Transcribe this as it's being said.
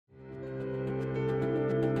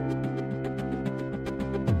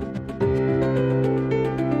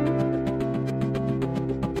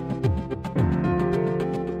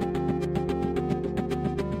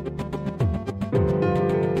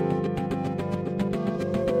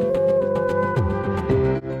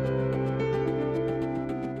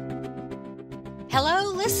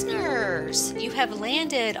have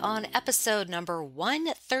landed on episode number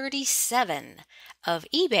 137 of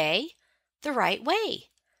eBay the Right Way.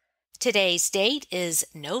 Today's date is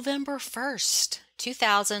November 1st,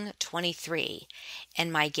 2023,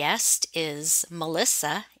 and my guest is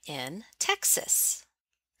Melissa in Texas.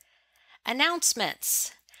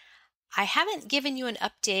 Announcements. I haven't given you an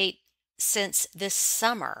update since this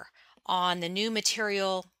summer on the new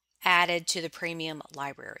material added to the premium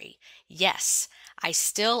library. Yes, I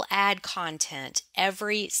still add content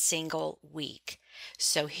every single week.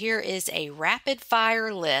 So here is a rapid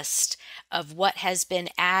fire list of what has been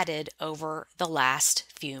added over the last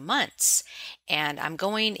few months. And I'm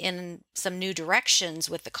going in some new directions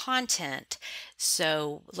with the content.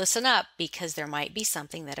 So listen up because there might be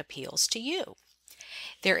something that appeals to you.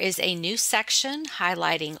 There is a new section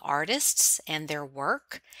highlighting artists and their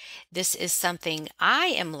work. This is something I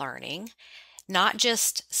am learning, not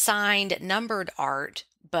just signed numbered art,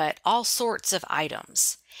 but all sorts of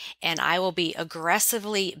items. And I will be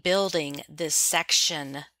aggressively building this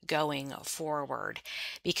section going forward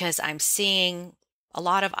because I'm seeing a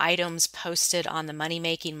lot of items posted on the Money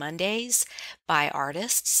Making Mondays by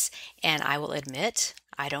artists, and I will admit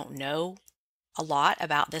I don't know a lot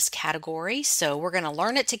about this category, so we're going to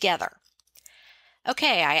learn it together.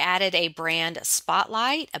 Okay, I added a brand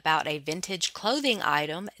spotlight about a vintage clothing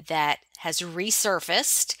item that has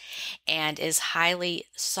resurfaced and is highly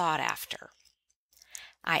sought after.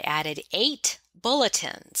 I added 8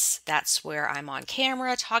 bulletins. That's where I'm on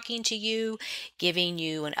camera talking to you, giving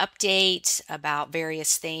you an update about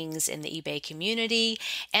various things in the eBay community,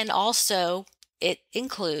 and also it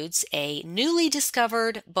includes a newly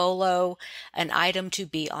discovered BOLO, an item to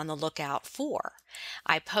be on the lookout for.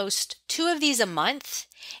 I post 2 of these a month,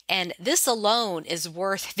 and this alone is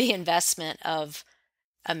worth the investment of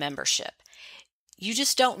a membership. You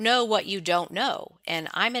just don't know what you don't know, and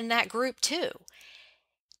I'm in that group too.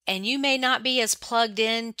 And you may not be as plugged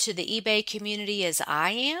in to the eBay community as I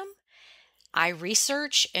am. I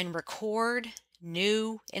research and record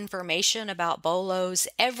new information about BOLOs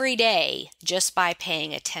every day just by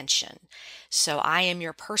paying attention. So I am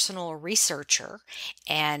your personal researcher,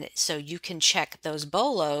 and so you can check those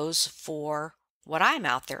BOLOs for what I'm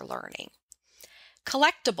out there learning.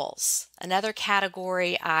 Collectibles, another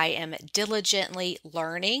category I am diligently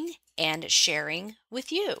learning and sharing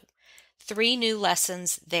with you. 3 new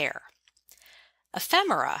lessons there.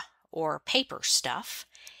 Ephemera, or paper stuff.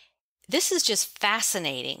 This is just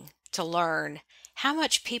fascinating to learn how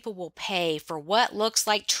much people will pay for what looks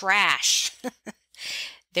like trash.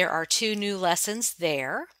 There are 2 new lessons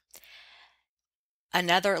there.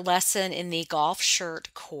 Another lesson in the golf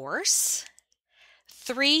shirt course.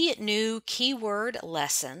 3 new keyword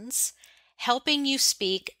lessons helping you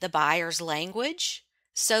speak the buyer's language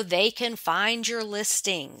so they can find your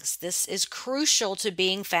listings. This is crucial to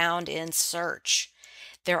being found in search.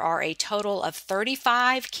 There are a total of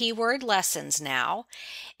 35 keyword lessons now,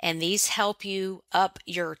 and these help you up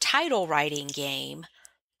your title writing game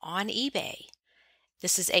on eBay.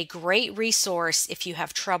 This is a great resource if you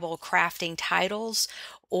have trouble crafting titles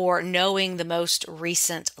or knowing the most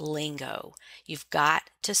recent lingo. You've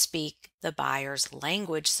got to speak the buyer's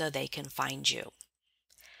language so they can find you.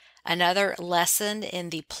 Another lesson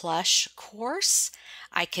in the plush course.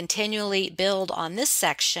 I continually build on this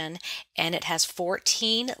section, and it has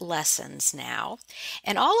 14 lessons now.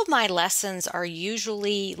 And all of my lessons are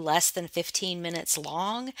usually less than 15 minutes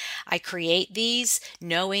long. I create these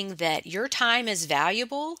knowing that your time is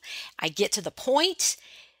valuable. I get to the point,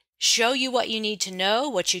 show you what you need to know,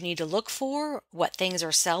 what you need to look for, what things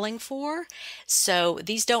are selling for. So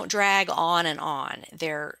these don't drag on and on.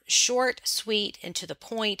 They're short, sweet, and to the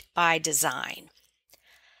point by design.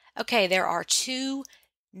 Okay, there are 2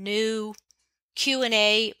 new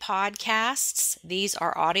Q&A podcasts. These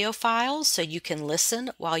are audio files, so you can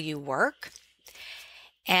listen while you work.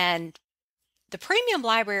 And the premium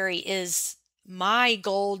library is my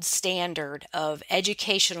gold standard of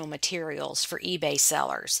educational materials for eBay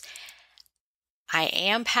sellers. I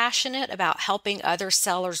am passionate about helping other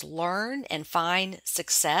sellers learn and find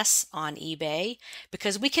success on eBay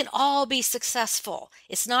because we can all be successful.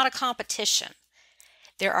 It's not a competition.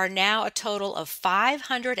 There are now a total of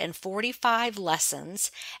 545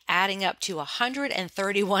 lessons, adding up to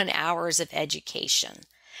 131 hours of education,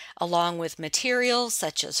 along with materials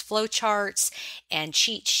such as flowcharts and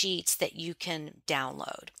cheat sheets that you can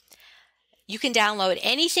download. You can download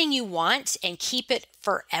anything you want and keep it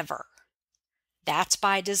forever. That's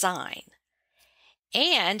by design.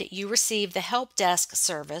 And you receive the help desk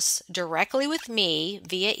service directly with me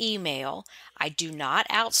via email. I do not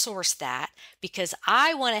outsource that because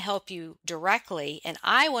I want to help you directly and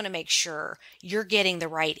I want to make sure you're getting the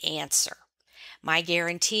right answer. My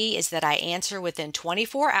guarantee is that I answer within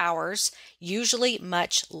 24 hours, usually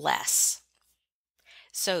much less.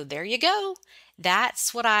 So there you go.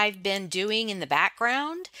 That's what I've been doing in the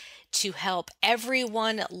background to help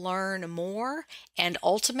everyone learn more and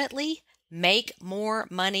ultimately make more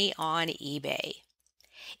money on eBay.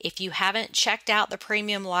 If you haven't checked out the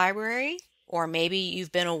premium library, or maybe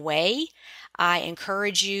you've been away, I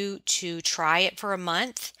encourage you to try it for a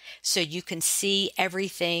month so you can see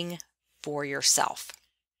everything for yourself.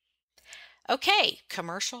 Okay,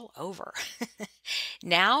 commercial over.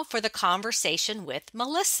 Now for the conversation with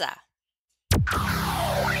Melissa.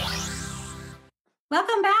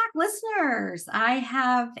 Welcome back, listeners. I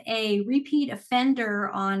have a repeat offender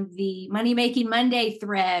on the Money Making Monday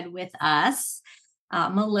thread with us,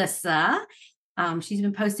 Melissa. She's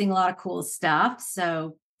been posting a lot of cool stuff.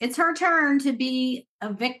 So it's her turn to be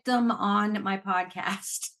a victim on my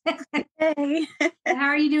podcast. Hey. How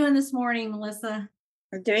are you doing this morning, Melissa?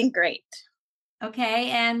 I'm doing great.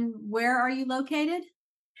 Okay. And where are you located?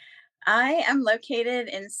 I am located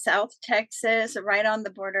in South Texas, right on the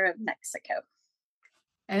border of Mexico.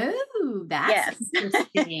 Oh, that's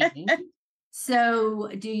interesting. So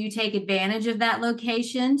do you take advantage of that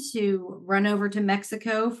location to run over to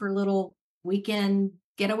Mexico for little weekend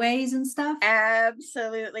getaways and stuff?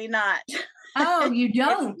 Absolutely not. Oh, you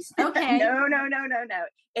don't? Okay. No.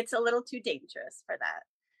 It's a little too dangerous for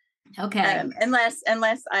that. Okay.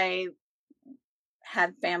 Unless I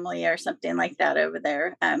had family or something like that over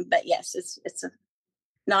there. But yes, it's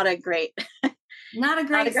not a great Not a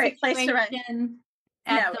great place to run.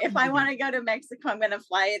 No, if I want to go to Mexico, I'm going to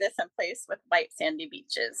fly to some place with white sandy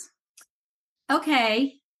beaches.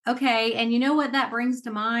 Okay. And you know what that brings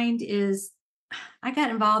to mind is I got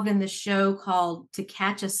involved in this show called To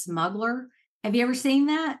Catch a Smuggler. Have you ever seen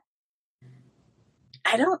that?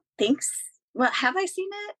 I don't think so. Well, have I seen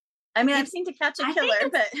it? I mean, I've seen To Catch a Killer,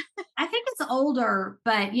 but I think it's older,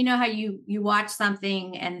 but you know how you watch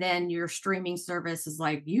something and then your streaming service is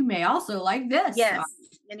like, you may also like this. Yes.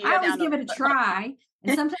 And I always give it a try.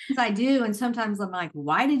 And sometimes I do. And sometimes I'm like,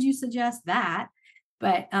 why did you suggest that?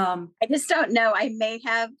 But I just don't know. I may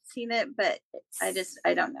have seen it, but I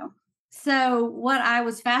don't know. So what I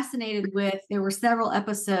was fascinated with, there were several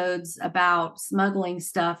episodes about smuggling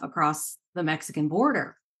stuff across the Mexican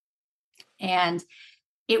border. And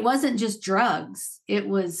it wasn't just drugs. It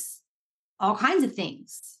was all kinds of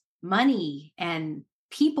things, money and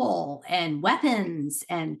people and weapons.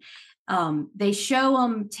 And they show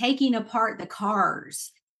them taking apart the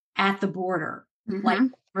cars at the border, like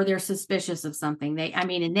where they're suspicious of something.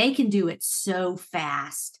 And they can do it so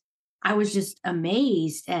fast. I was just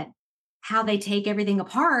amazed at how they take everything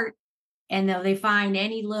apart and they find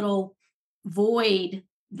any little void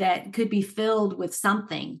that could be filled with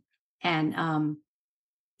something. And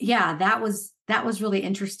that was really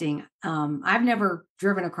interesting. I've never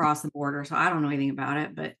driven across the border, so I don't know anything about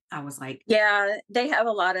it, but I was like, yeah, they have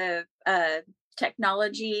a lot of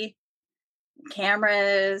technology,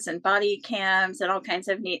 cameras and body cams and all kinds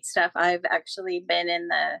of neat stuff. I've actually been in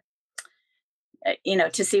the,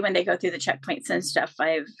 to see when they go through the checkpoints and stuff.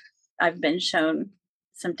 I've been shown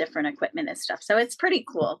some different equipment and stuff. So it's pretty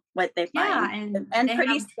cool what they find, and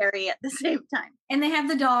pretty scary at the same time. And they have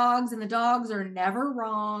the dogs, and the dogs are never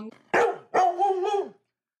wrong.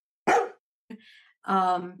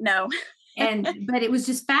 No. But it was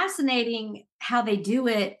just fascinating how they do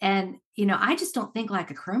it. And, I just don't think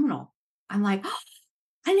like a criminal. I'm like, oh,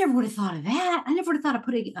 I never would have thought of that. I never would have thought of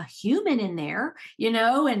putting a human in there,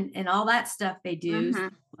 and all that stuff they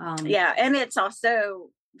do. Yeah. And it's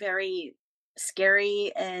also very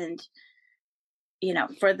scary, and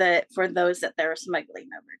for those that they're smuggling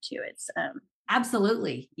over to, it's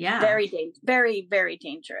absolutely, yeah, very very, very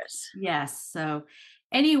dangerous. Yes. So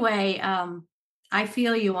anyway, I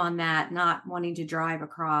feel you on that, not wanting to drive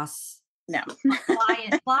across. No.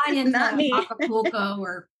 fly into Acapulco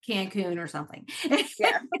or Cancun or something.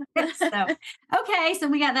 Yeah. So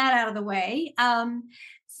we got that out of the way. I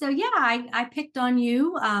picked on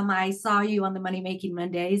you. I saw you on the Money Making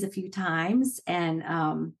Mondays a few times. And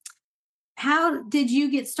how did you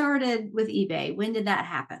get started with eBay? When did that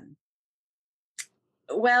happen?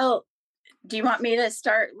 Well, do you want me to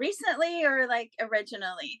start recently or like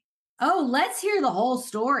originally? Oh, let's hear the whole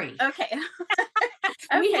story. Okay.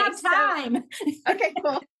 We have time. Okay,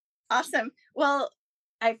 cool. Awesome. Well,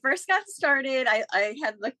 I first got started. I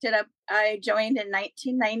had looked it up. I joined in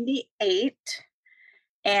 1998.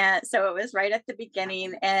 And so it was right at the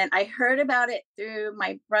beginning. And I heard about it through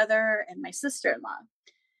my brother and my sister-in-law.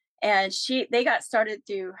 And they got started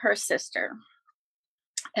through her sister.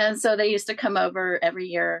 And so they used to come over every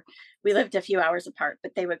year. We lived a few hours apart,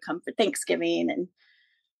 but they would come for Thanksgiving. And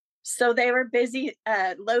so they were busy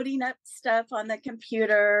loading up stuff on the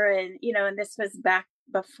computer. And, and this was back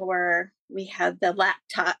before we had the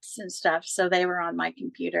laptops and stuff. So they were on my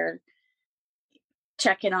computer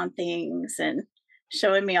checking on things and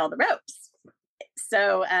showing me all the ropes.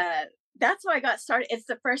 So that's how I got started. It's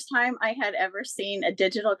the first time I had ever seen a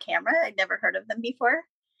digital camera. I'd never heard of them before,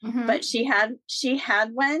 but she had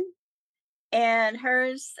one, and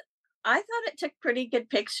hers, I thought it took pretty good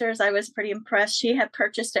pictures. I was pretty impressed. She had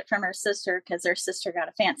purchased it from her sister because her sister got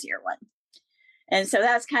a fancier one. And so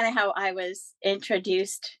that's kind of how I was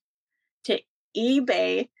introduced to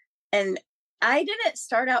eBay. And I didn't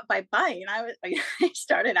start out by buying. I was going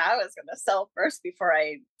to sell first before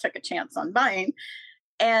I took a chance on buying.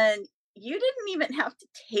 And you didn't even have to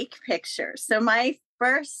take pictures. So my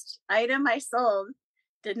first item I sold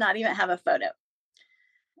did not even have a photo.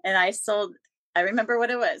 And I remember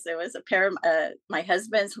what it was. It was a pair of my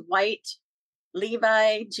husband's white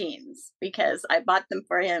Levi jeans, because I bought them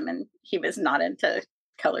for him and he was not into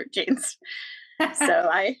colored jeans. So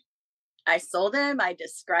I sold them. I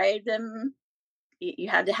described them. You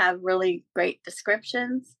had to have really great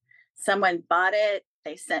descriptions. Someone bought it.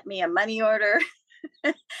 They sent me a money order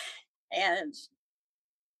and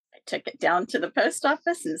I took it down to the post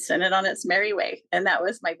office and sent it on its merry way. And that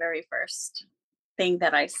was my very first thing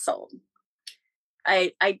that I sold.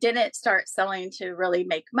 I didn't start selling to really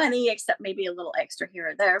make money, except maybe a little extra here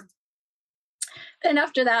or there. Then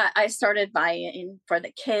after that, I started buying for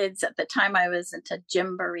the kids. At the time, I was into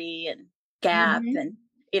Gymboree and Gap. And,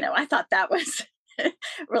 I thought that was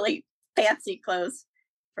really fancy clothes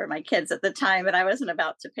for my kids at the time, but I wasn't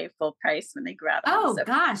about to pay full price when they grew out. Oh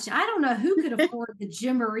gosh, I don't know who could afford the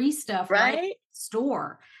Gymboree stuff right at the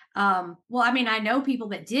store. Well, I mean, I know people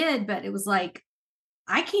that did, but it was like,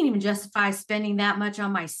 I can't even justify spending that much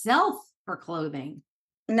on myself for clothing.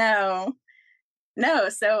 No.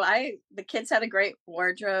 So the kids had a great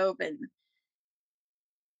wardrobe, and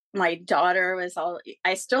my daughter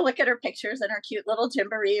I still look at her pictures and her cute little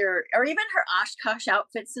Gymboree or even her Oshkosh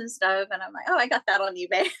outfits and stuff. And I'm like, oh, I got that on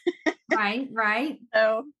eBay. Right.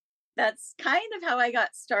 So that's kind of how I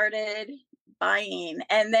got started buying.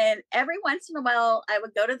 And then every once in a while I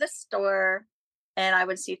would go to the store and I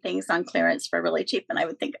would see things on clearance for really cheap. And I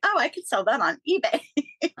would think, oh, I could sell that on eBay.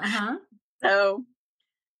 So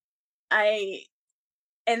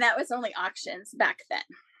and that was only auctions back then.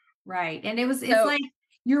 Right. And it's like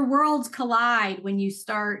your worlds collide when you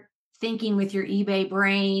start thinking with your eBay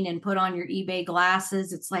brain and put on your eBay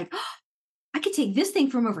glasses. It's like, oh, I could take this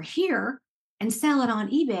thing from over here and sell it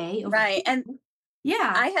on eBay. Right. Here. And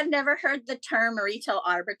yeah, I had never heard the term retail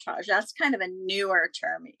arbitrage. That's kind of a newer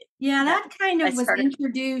term. Yeah, that kind of was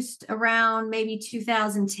introduced around maybe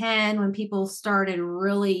 2010 when people started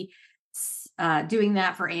really doing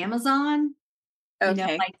that for Amazon.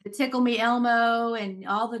 Okay. Like the Tickle Me Elmo and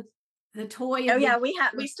all the toys. Oh yeah,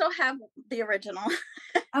 we still have the original.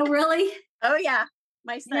 Oh really? Oh yeah.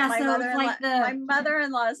 My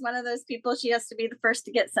mother-in-law is one of those people. She has to be the first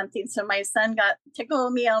to get something. So my son got Tickle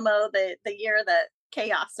Me Elmo the year that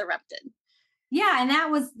chaos erupted. Yeah, and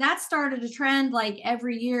that started a trend. Like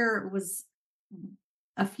every year it was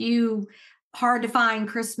a few hard to find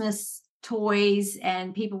Christmas toys,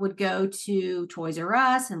 and people would go to Toys R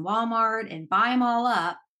Us and Walmart and buy them all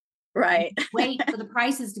up. Right. Wait for the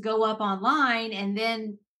prices to go up online and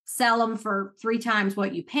then sell them for 3 times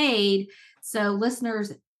what you paid. So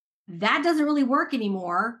listeners, that doesn't really work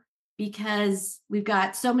anymore because we've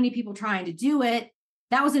got so many people trying to do it.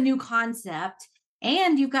 That was a new concept.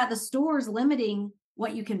 And you've got the stores limiting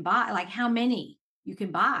what you can buy, like how many you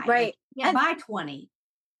can buy. Right. You can't buy 20.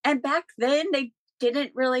 And back then they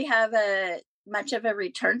didn't really have much of a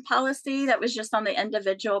return policy. That was just on the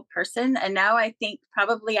individual person. And now I think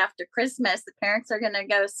probably after Christmas, the parents are going to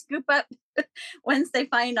go scoop up ones they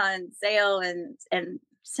find on sale and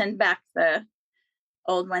send back the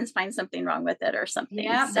old ones, find something wrong with it or something.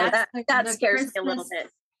 Yeah, so that scares me a little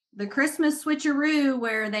bit. The Christmas switcheroo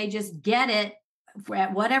where they just get it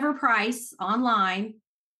at whatever price online.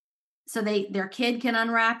 So their kid can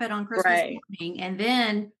unwrap it on Christmas morning. And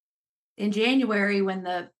then in January, when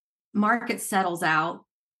the market settles out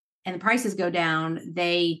and the prices go down,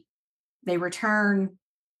 they return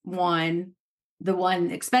the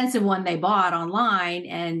one expensive one they bought online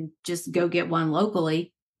and just go get one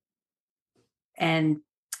locally. And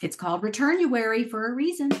it's called Returnuary for a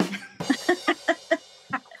reason.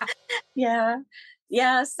 Yeah.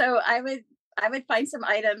 Yeah. So I would find some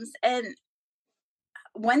items. And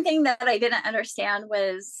one thing that I didn't understand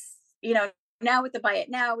was, now with the buy it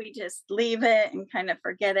now, we just leave it and kind of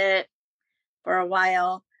forget it for a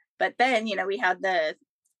while. But then, we had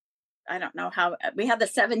I don't know how we had the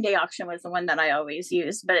 7-day auction was the one that I always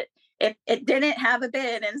used, but it didn't have a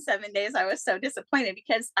bid in 7 days. I was so disappointed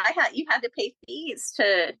because you had to pay fees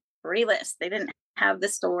to relist. They didn't have the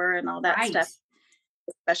store and all that stuff,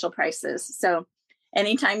 special prices. So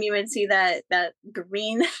anytime you would see that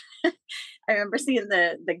green, I remember seeing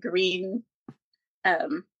the green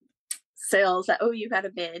sales that, oh, you got a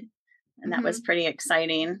bid. And that was pretty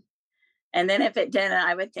exciting. And then if it didn't,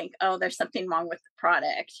 I would think, oh, there's something wrong with the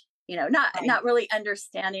product. Not really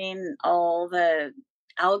understanding all the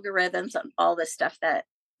algorithms and all the stuff that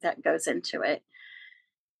goes into it.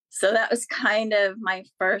 So that was kind of my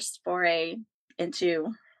first foray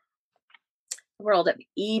into the world of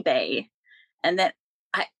eBay. And then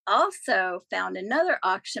I also found another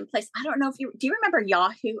auction place. I don't know if do you remember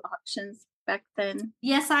Yahoo auctions back then?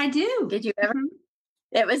 Yes, I do. Did you ever?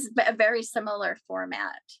 It was a very similar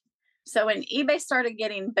format. So when eBay started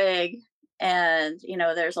getting big and,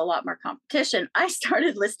 there's a lot more competition, I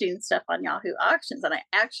started listing stuff on Yahoo auctions. And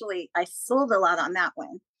I sold a lot on that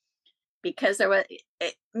one because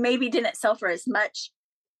it maybe didn't sell for as much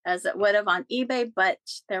as it would have on eBay, but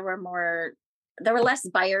there were less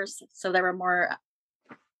buyers. So there were more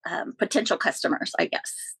potential customers, I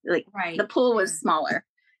guess. Like the pool was smaller.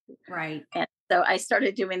 Right. And so I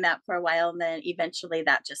started doing that for a while, and then eventually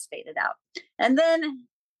that just faded out. And then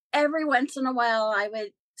every once in a while I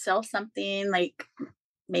would sell something like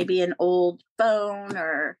maybe an old phone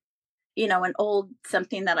or, an old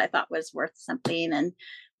something that I thought was worth something.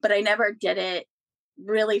 But I never did it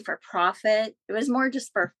really for profit. It was more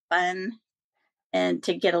just for fun and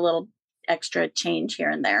to get a little extra change here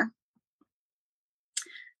and there.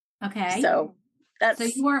 Okay. So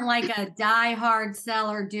you weren't like a die-hard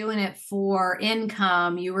seller doing it for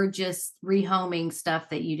income. You were just rehoming stuff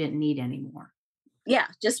that you didn't need anymore. Yeah,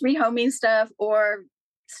 just rehoming stuff or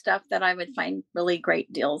stuff that I would find really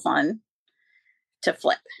great deals on to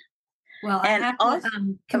flip. Well, and I have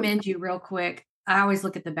to commend you real quick. I always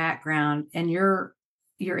look at the background, and you're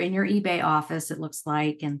in your eBay office, it looks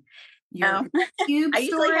like, and your cube I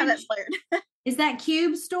usually have storage. it flared. Is that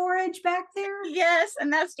cube storage back there? Yes,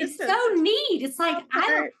 and that's just it's so neat. It's like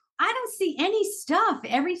I don't see any stuff.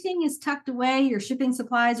 Everything is tucked away. Your shipping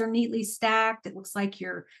supplies are neatly stacked. It looks like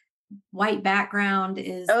your white background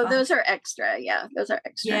is. Oh, those are extra. Yeah, those are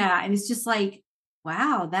extra. Yeah, and it's just like,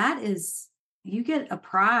 wow, you get a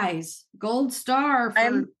prize, gold star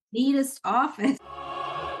for neatest office.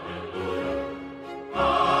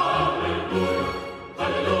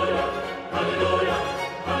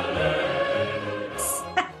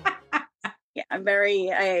 Yeah, I'm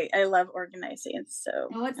I love organizing. So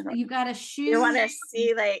you got a shoe. You want to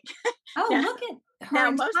see look at her.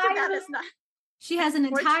 Now, most of that is not. She has an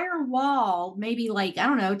entire wall, maybe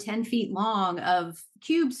 10 feet long of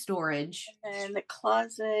cube storage. And the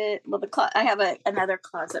closet. Well, I have another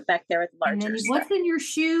closet back there with larger stuff. What's in your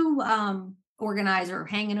shoe organizer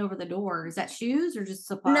hanging over the door? Is that shoes or just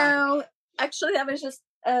supplies? No, actually, that was just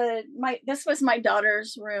this was my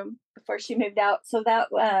daughter's room before she moved out. So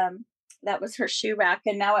that was her shoe rack,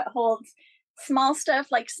 and now it holds small stuff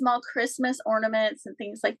like small Christmas ornaments and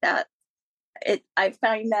things like that. I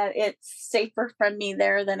find that it's safer from me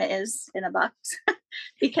there than it is in a box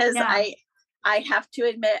because I have to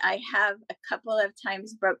admit I have a couple of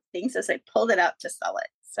times broke things as I pulled it out to sell it.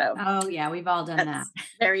 So oh yeah, we've all done that.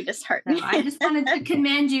 Very disheartening. So I just wanted to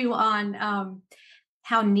commend you on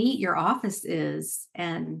how neat your office is,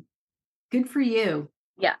 and good for you.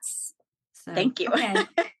 Yes. So, thank you. Okay.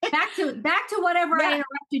 Back to whatever I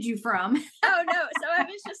interrupted you from. Oh no. So I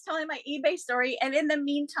was just telling my eBay story. And in the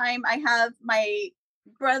meantime, I have my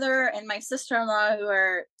brother and my sister-in-law who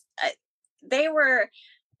are,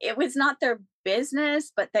 it was not their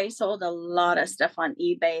business, but they sold a lot of stuff on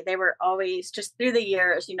eBay. They were always just through the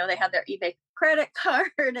years, they had their eBay credit card,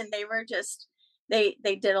 and they were just, they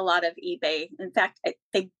did a lot of eBay. In fact,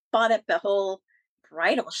 they bought up a whole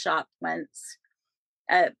bridal shop once.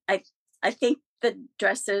 I think the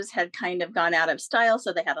dresses had kind of gone out of style,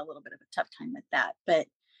 so they had a little bit of a tough time with that. But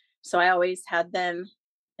so I always had them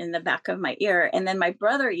in the back of my ear. And then my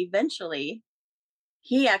brother eventually,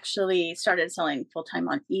 he actually started selling full-time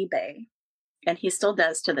on eBay, and he still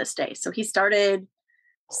does to this day. So he started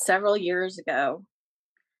several years ago,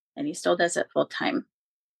 and he still does it full-time.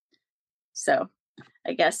 So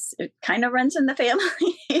I guess it kind of runs in the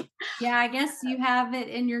family. Yeah, I guess you have it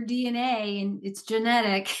in your DNA and it's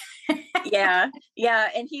genetic. Yeah. Yeah.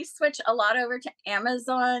 And he switched a lot over to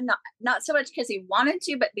Amazon, not so much because he wanted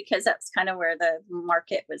to, but because that's kind of where the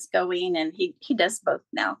market was going. And he does both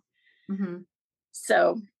now. Mm-hmm.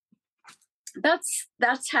 So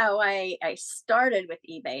that's how I started with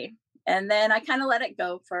eBay. And then I kind of let it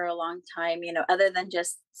go for a long time, other than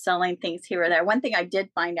just selling things here or there. One thing I did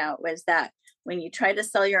find out was that when you try to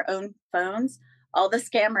sell your own phones, all the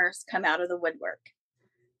scammers come out of the woodwork.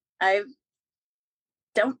 I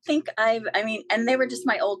don't think I mean, and they were just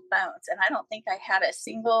my old phones. And I don't think I had a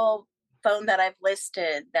single phone that I've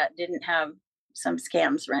listed that didn't have some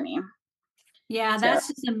scams running. Yeah, So, that's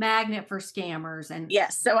just a magnet for scammers. And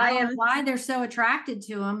yes. So I I don't know am why they're so attracted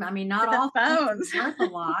to them. I mean, not to the all phones phones. are worth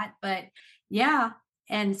a lot, but yeah.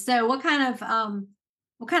 And so what kind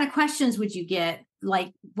of questions would you get?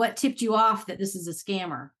 Like what tipped you off that this is a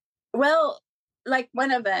scammer? Well, like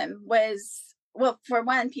one of them was, well, for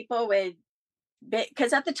one, people would bid,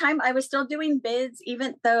 because at the time I was still doing bids,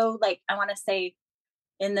 even though, like, I want to say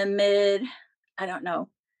in the mid, I don't know,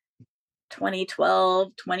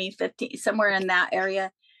 2012, 2015, somewhere in that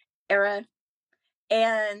era.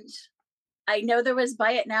 And I know there was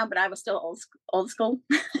buy it now, but I was still old school.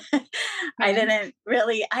 Okay.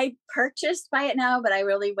 I purchased buy it now, but I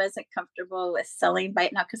really wasn't comfortable with selling buy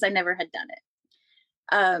it now because I never had done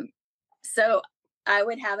it. So I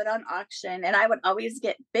would have it on auction and I would always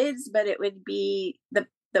get bids, but it would be the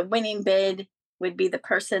winning bid would be the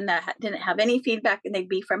person that didn't have any feedback, and they'd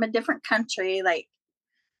be from a different country, like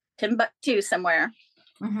Timbuktu somewhere.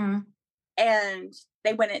 Mm-hmm. And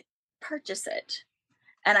they wouldn't purchase it.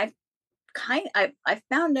 And I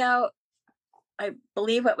found out, I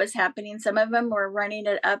believe what was happening, some of them were running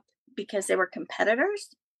it up because they were competitors.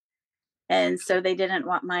 And so they didn't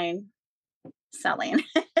want mine selling.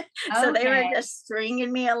 So they were Okay. just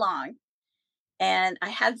stringing me along. And I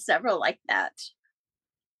had several like that.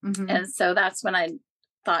 Mm-hmm. And so that's when I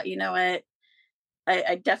thought, you know what?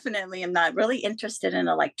 I definitely am not really interested in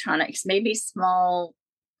electronics, maybe small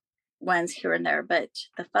ones here and there, but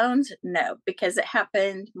the phones, no, because it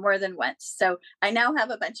happened more than once. So I now have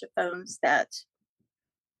a bunch of phones that,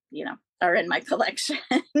 are in my collection,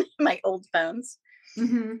 my old phones.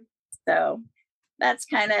 Mm-hmm. So that's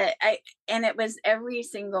kind of, and it was every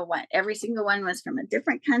single one. Every single one was from a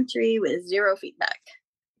different country with zero feedback,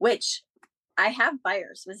 which I have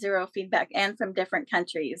buyers with zero feedback and from different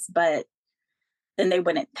countries, but then they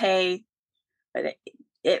wouldn't pay. But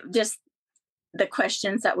it just, the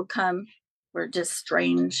questions that would come were just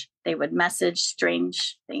strange. They would message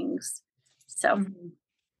strange things. So Mm-hmm.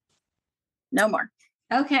 no more.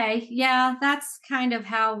 Okay. Yeah, that's kind of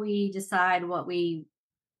how we decide what we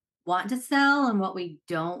want to sell and what we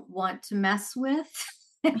don't want to mess with.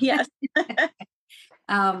 Yes.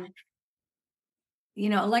 um,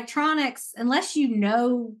 electronics, unless you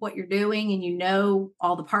know what you're doing and you know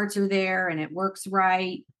all the parts are there and it works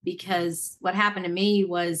right, because what happened to me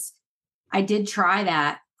was I did try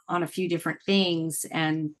that on a few different things,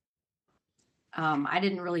 and I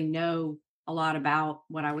didn't really know a lot about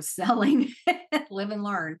what I was selling. Live and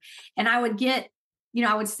learn. And I would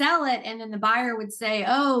I would sell it, and then the buyer would say,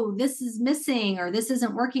 oh, this is missing, or this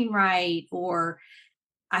isn't working right, or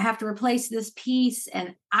I have to replace this piece.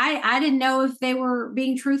 And I didn't know if they were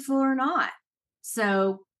being truthful or not.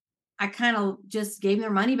 So I kind of just gave their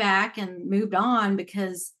money back and moved on,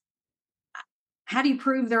 because how do you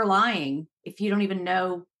prove they're lying if you don't even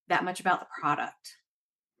know that much about the product?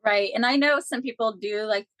 Right. And I know some people do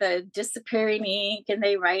like the disappearing ink, and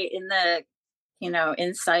they write in the,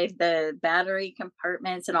 inside the battery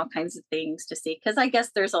compartments and all kinds of things to see. Cause I guess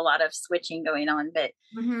there's a lot of switching going on. But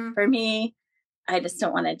Mm-hmm. for me, I just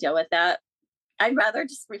don't want to deal with that. I'd rather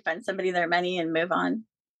just refund somebody their money and move on.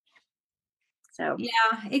 So, Yeah,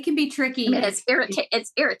 it can be I mean, tricky.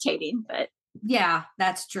 it's irritating, but Yeah,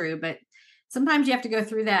 that's true. But sometimes you have to go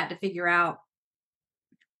through that to figure out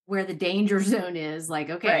where the danger zone is. Like,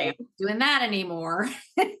 okay, I'm right. not doing that anymore.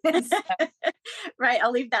 So, Right.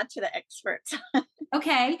 I'll leave that to the experts.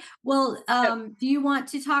 okay. Well, So, do you want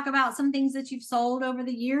to talk about some things that you've sold over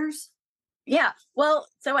the years? yeah. Well,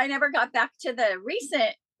 so I never got back to the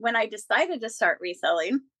recent when I decided to start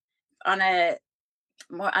reselling on a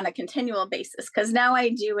more on a continual basis, because now I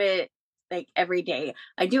do it like every day.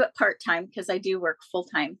 I do it part time because I do work full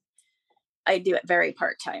time. I do it very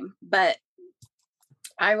part time, but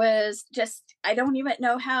I don't even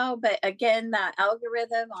know how, but again, that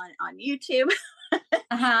algorithm on YouTube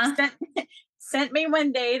Uh-huh. sent sent me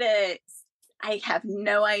one day to, I have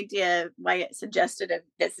no idea why it suggested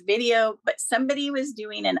this video, but somebody was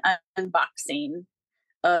doing an unboxing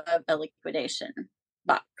of a liquidation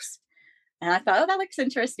box. And I thought, oh, that looks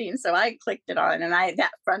interesting. So I clicked it on, and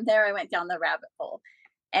from there I went down the rabbit hole.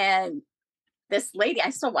 And this lady, I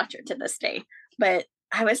still watch her to this day, but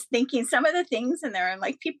I was thinking some of the things in there, I'm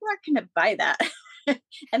like, people aren't going to buy that.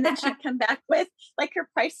 And then she'd come back with like her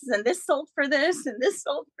prices, and this sold for this and this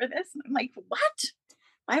sold for this. And I'm like, what?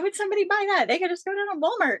 Why would somebody buy that? They could just go down to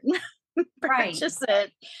Walmart and purchase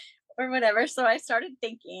it or whatever. So I started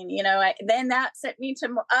thinking, then that sent me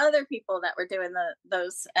to other people that were doing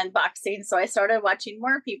those unboxings. So I started watching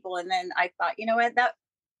more people, and then I thought, you know what, that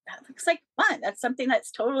looks like fun. That's something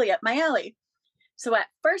that's totally up my alley. So at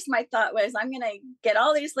first my thought was, I'm going to get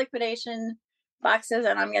all these liquidation boxes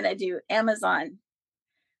and I'm going to do Amazon.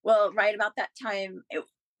 Well, right about that time,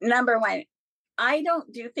 number one, I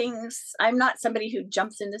don't do things. I'm not somebody who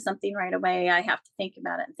jumps into something right away. I have to think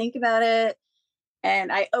about it.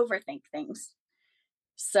 And I overthink things.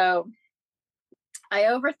 So I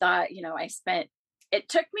overthought, it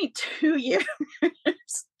took me 2 years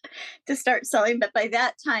to start selling. But by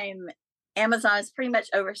that time, Amazon is pretty much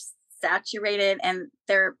oversaturated and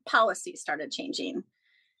their policies started changing,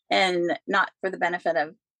 and not for the benefit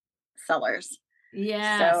of sellers.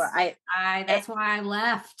 Yes. So that's why I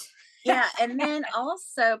left. Yeah. And then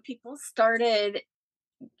also people started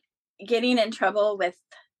getting in trouble with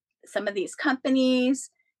some of these companies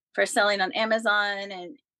for selling on Amazon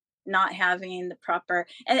and not having the proper,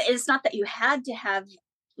 and it's not that you had to have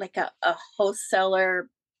like a wholesaler,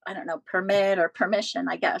 I don't know, permit or permission,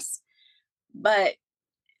 I guess, but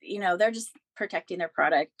they're just protecting their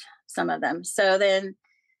product, some of them. So then,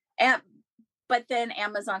 but then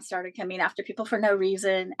Amazon started coming after people for no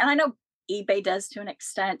reason. And I know eBay does to an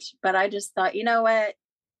extent, but I just thought, you know what?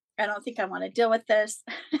 I don't think I want to deal with this.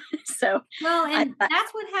 So, and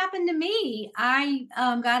that's what happened to me. I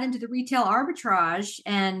got into the retail arbitrage,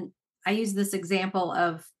 and I use this example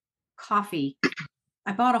of coffee.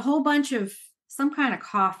 I bought a whole bunch of some kind of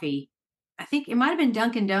coffee. I think it might have been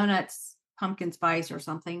Dunkin' Donuts pumpkin spice or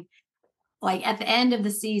something, like at the end of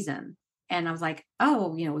the season. And I was like,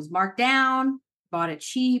 oh, it was marked down, bought it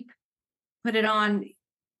cheap, put it on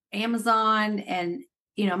Amazon, and,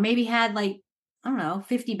 maybe had like, I don't know,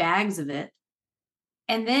 50 bags of it.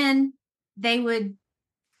 And then they would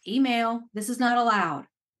email, this is not allowed.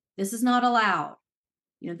 This is not allowed.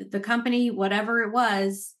 The company, whatever it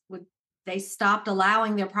was, they stopped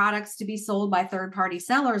allowing their products to be sold by third-party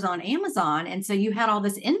sellers on Amazon. And so you had all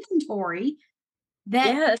this inventory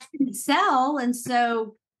that didn't sell. And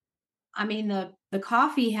so, the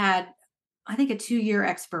coffee had, I think, a 2-year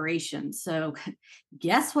expiration. So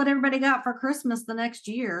guess what everybody got for Christmas the next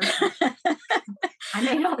year? I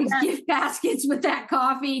made all these gift baskets with that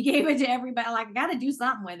coffee, gave it to everybody. Like, I got to do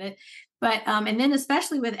something with it. But, and then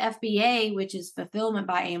especially with FBA, which is fulfillment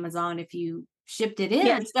by Amazon, if you shipped it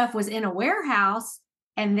in, stuff was in a warehouse,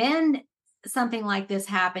 and then something like this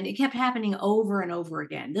happened. It kept happening over and over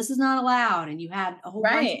again. This is not allowed. And you had a whole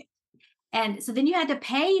bunch. And so then you had to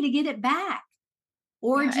pay to get it back.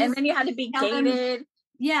 Or and then you had to be gated.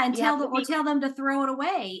 And tell them to throw it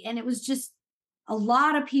away. And it was just, a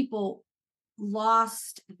lot of people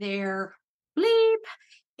lost their bleep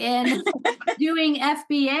in doing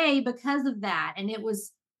FBA because of that. And it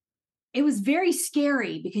was very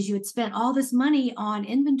scary, because you had spent all this money on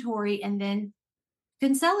inventory and then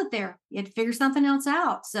couldn't sell it there. You had to figure something else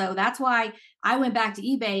out. So that's why I went back to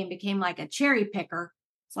eBay and became like a cherry picker.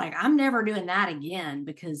 It's like, I'm never doing that again,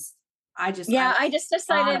 because I decided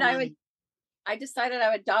I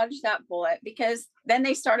would dodge that bullet, because then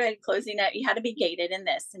they started closing it. You had to be gated in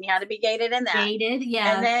this, and you had to be gated in that.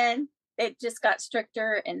 And then it just got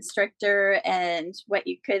stricter and stricter, and what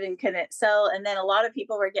you could and couldn't sell. And then a lot of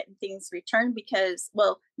people were getting things returned because,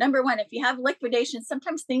 well, number one, if you have liquidation,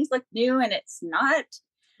 sometimes things look new and it's not.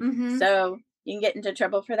 Mm-hmm. So you can get into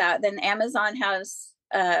trouble for that. Then Amazon has,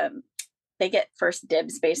 they get first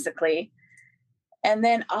dibs basically. And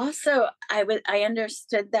then also I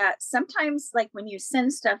understood that sometimes, like when you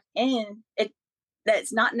send stuff in,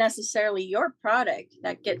 that's not necessarily your product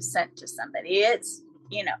that gets sent to somebody. It's,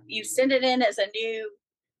 you send it in as a new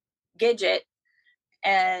gadget,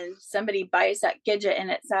 and somebody buys that gadget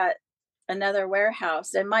and it's at another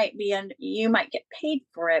warehouse. It might be, you might get paid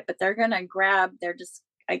for it, but they're going to grab,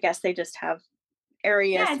 I guess they just have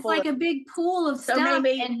areas. Yeah, it's like a big pool of stuff.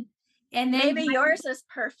 And then maybe yours is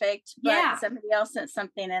perfect, but somebody else sent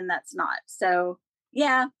something in that's not. So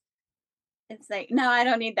it's like, no, I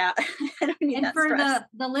don't need that. I don't need that. And for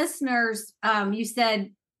the listeners, you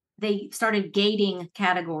said they started gating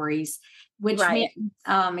categories, which means,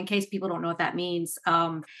 in case people don't know what that means,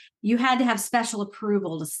 you had to have special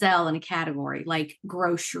approval to sell in a category like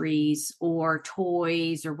groceries or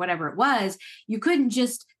toys or whatever it was. You couldn't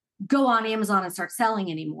just go on Amazon and start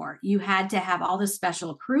selling anymore. You had to have all this special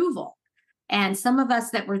approval. And some of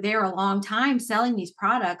us that were there a long time selling these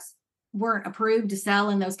products weren't approved to sell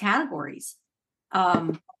in those categories,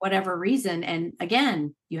 whatever reason. And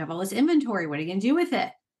again, you have all this inventory. What are you going to do with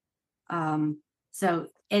it? And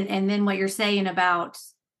then what you're saying about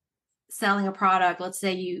selling a product, let's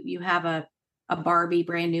say you have a Barbie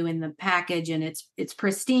brand new in the package and it's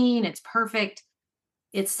pristine, it's perfect,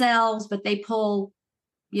 it sells, but they pull,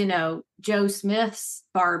 Joe Smith's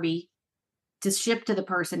Barbie to ship to the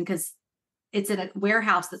person because it's in a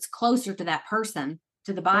warehouse that's closer to that person,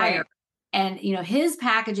 to the buyer. Right. And, his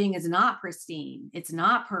packaging is not pristine. It's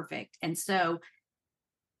not perfect. And so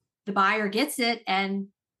the buyer gets it and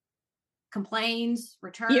complains,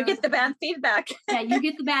 returns. You get the bad feedback. Yeah, you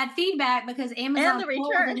get the bad feedback because Amazon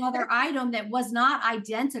pulled return. another item that was not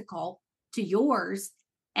identical to yours.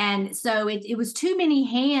 And so it was too many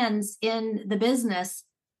hands in the business.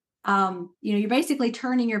 You're basically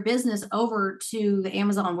turning your business over to the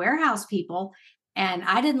Amazon warehouse people. And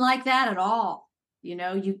I didn't like that at all. You've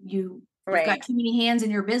got too many hands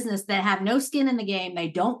in your business that have no skin in the game. They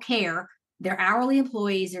don't care. They're hourly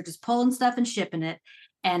employees. They're just pulling stuff and shipping it.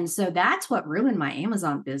 And so that's what ruined my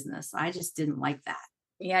Amazon business. I just didn't like that.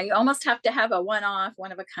 Yeah, you almost have to have a one-off,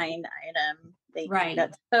 one-of-a-kind item. Right.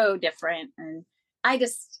 That's so different. And I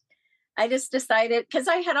just decided, because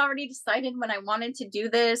I had already decided when I wanted to do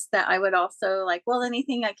this that I would also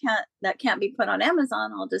anything that can't be put on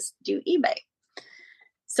Amazon, I'll just do eBay.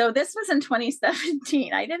 So this was in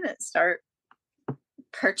 2017. I didn't start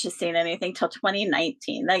purchasing anything till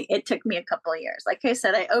 2019. It took me a couple of years. Like I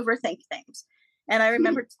said, I overthink things. And I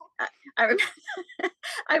remember,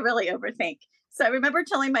 I really overthink. So I remember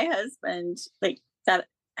telling my husband that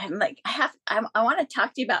I'm like, I want to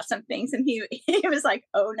talk to you about some things. And he was like,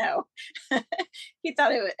 oh no, he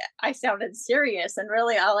thought I sounded serious. And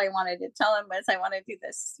really all I wanted to tell him was I want to do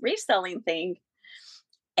this reselling thing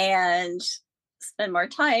and spend more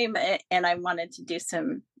time. And I wanted to do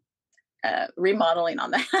some remodeling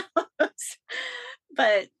on the house.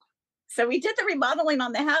 But so we did the remodeling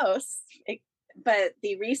on the house. But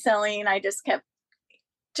the reselling, I just kept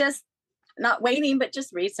not waiting, but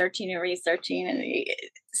just researching. And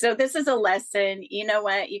so this is a lesson. You know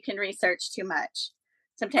what? You can research too much.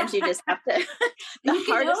 Sometimes you just have to. You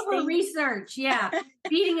can over research. Yeah.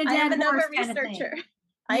 Beating a dead horse.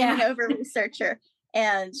 I am an over researcher.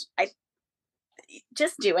 And I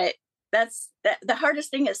just do it. That's the hardest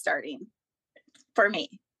thing is starting for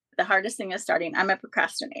me. The hardest thing is starting. I'm a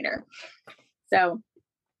procrastinator. So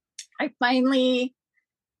I finally,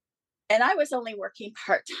 and I was only working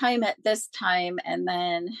part-time at this time. And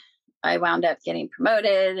then I wound up getting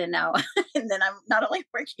promoted and now, and then I'm not only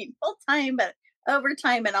working full-time, but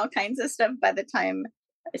overtime and all kinds of stuff by the time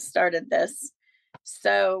I started this.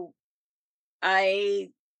 So I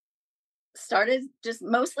started just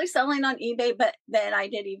mostly selling on eBay, but then I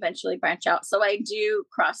did eventually branch out. So I do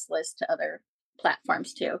cross list to other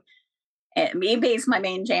platforms too. And eBay is my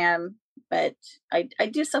main jam, but I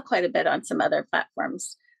do sell quite a bit on some other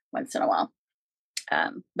platforms once in a while.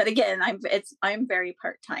 But again, I'm very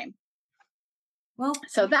part-time. Well,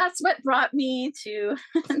 so that's what brought me to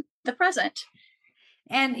the present.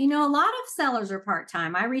 And, a lot of sellers are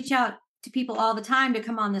part-time. I reach out to people all the time to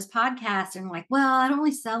come on this podcast and like, well, I don't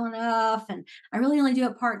really sell enough and I really only do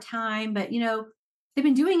it part-time, but they've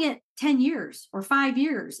been doing it 10 years or 5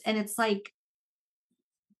 years. And it's like,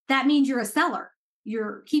 that means you're a seller.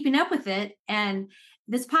 You're keeping up with it. And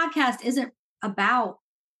this podcast isn't about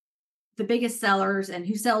the biggest sellers and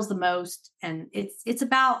who sells the most. And it's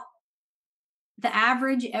about the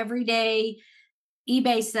average everyday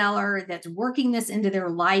eBay seller that's working this into their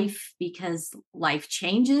life because life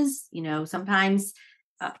changes. Sometimes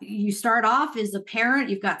you start off as a parent,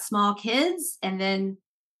 you've got small kids, and then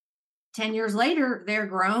 10 years later, they're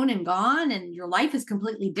grown and gone and your life is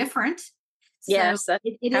completely different. So yes,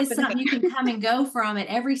 it is something you can come and go from at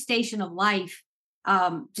every station of life,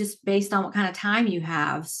 just based on what kind of time you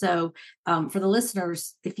have. So for the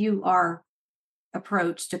listeners, if you are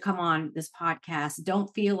approached to come on this podcast,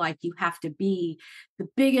 don't feel like you have to be the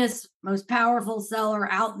biggest, most powerful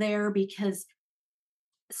seller out there, because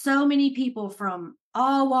so many people from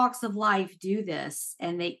all walks of life do this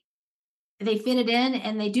and they fit it in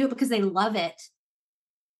and they do it because they love it.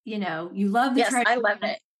 You love the yes, treasure. I love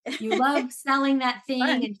it. You love selling that thing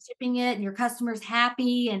and shipping it and your customer's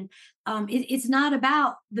happy. And it's not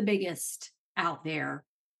about the biggest out there.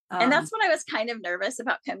 And that's what I was kind of nervous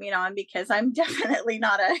about coming on, because I'm definitely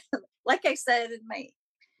not like I said in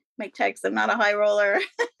my text, I'm not a high roller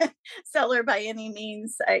seller by any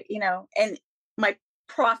means. And my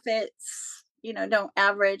profits don't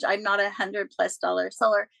average. I'm not $100+ seller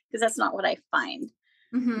because that's not what I find.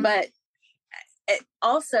 Mm-hmm. But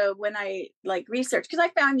also when I like research, because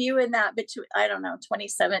I found you in that between, I don't know,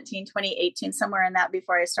 2017, 2018, somewhere in that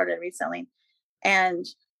before I started reselling. And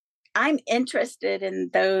I'm interested in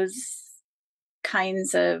those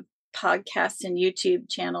kinds of podcasts and YouTube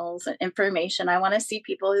channels and information. I want to see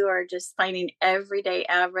people who are just finding everyday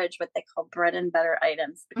average, what they call bread and butter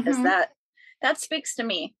items, because Mm-hmm. that speaks to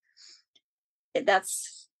me.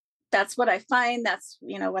 That's what I find. That's,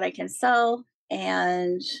 what I can sell.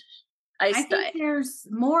 And I think there's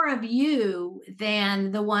more of you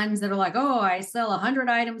than the ones that are like, oh, I sell 100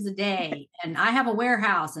 items a day and I have a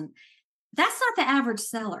warehouse. And that's not the average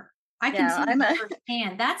seller. I can see I'm that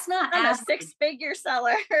firsthand. That's not I'm average. a 6-figure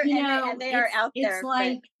seller, and they are out there. It's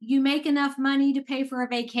like you make enough money to pay for a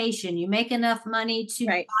vacation. You make enough money to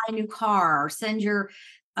Right. buy a new car or send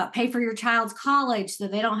pay for your child's college so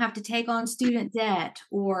they don't have to take on student debt,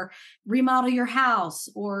 or remodel your house,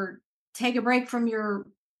 or take a break from your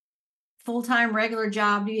full-time regular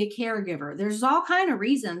job to be a caregiver. There's all kind of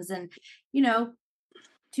reasons. And,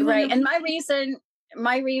 right. And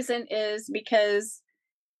my reason is because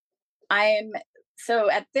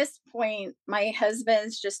so at this point, my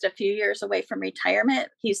husband's just a few years away from retirement.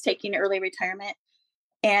 He's taking early retirement,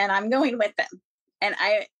 and I'm going with him. And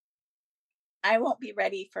I won't be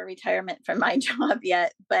ready for retirement from my job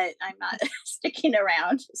yet, but I'm not sticking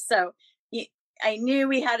around. So I knew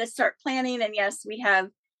we had to start planning. And yes, we have,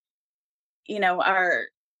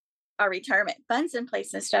 our retirement funds in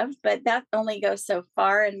place and stuff, but that only goes so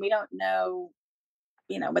far, and we don't know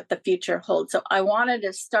what the future holds. So I wanted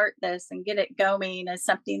to start this and get it going as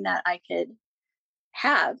something that I could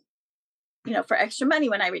have, for extra money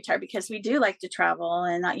when I retire, because we do like to travel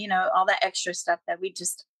and, all that extra stuff that we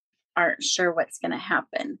just aren't sure what's going to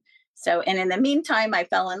happen. So, and in the meantime, I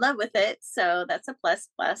fell in love with it. So that's a plus.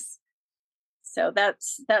 So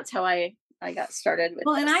that's how I got started with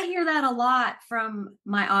and I hear that a lot from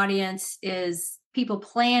my audience, is people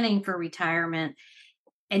planning for retirement.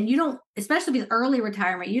 And you don't, especially with early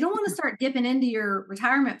retirement, you don't want to start dipping into your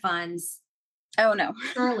retirement funds. Oh, no.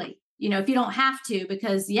 Early, if you don't have to,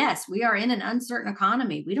 because yes, we are in an uncertain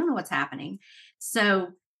economy. We don't know what's happening.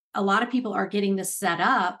 So a lot of people are getting this set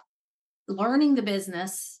up, learning the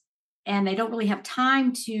business, and they don't really have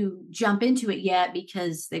time to jump into it yet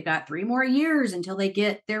because they've got 3 more years until they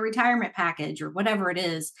get their retirement package or whatever it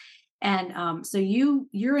is. And so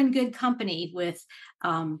you're in good company with,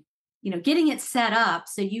 getting it set up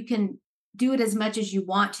so you can do it as much as you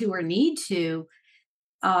want to or need to,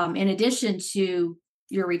 in addition to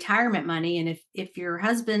your retirement money. And if your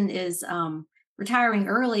husband is retiring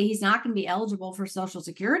early, he's not going to be eligible for Social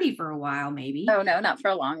Security for a while, maybe. Oh, no, not for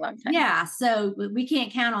a long, long time. Yeah. So we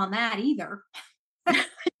can't count on that either.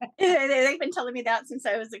 They've been telling me that since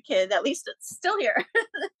I was a kid. At least it's still here.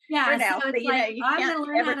 Yeah. For now. So but, you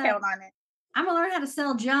can't ever count on it. I'm going to learn how to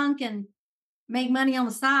sell junk and make money on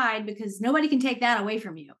the side, because nobody can take that away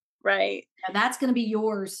from you. Right. Now, that's going to be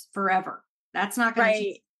yours forever. That's not going to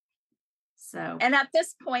change. So, and at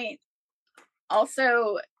this point,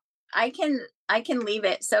 also, I can leave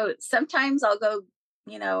it. So sometimes I'll go,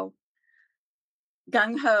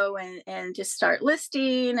 gung ho and just start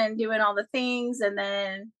listing and doing all the things, and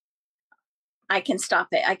then I can stop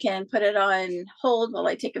it. I can put it on hold while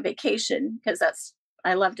I take a vacation, because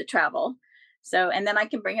I love to travel. So, and then I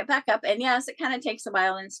can bring it back up. And yes, it kind of takes a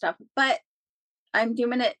while and stuff, but I'm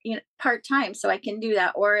doing it, part-time, so I can do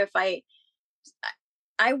that. Or if I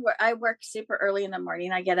work super early in the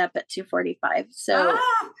morning. I get up at 2:45. So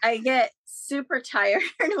I get super tired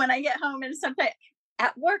when I get home. And sometimes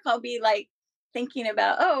at work, I'll be like thinking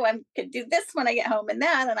about, I could do this when I get home, and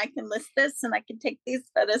that, and I can list this, and I can take these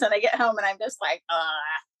photos, and I get home and I'm just like,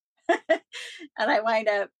 and I wind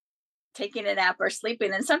up taking a nap or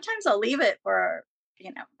sleeping. And sometimes I'll leave it for,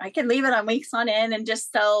 I can leave it on weeks on end and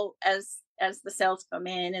just sell as the sales come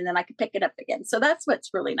in, and then I can pick it up again. So that's what's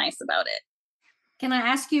really nice about it. Can I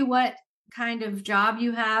ask you what kind of job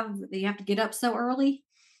you have that you have to get up so early?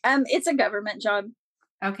 It's a government job.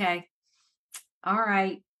 Okay. All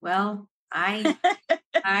right. Well, I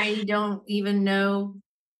don't even know.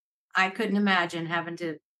 I couldn't imagine having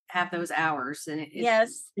to have those hours. And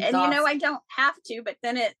yes. And awesome. I don't have to, but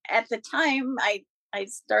then at the time I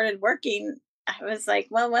started working, I was like,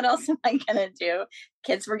 well, what else am I going to do?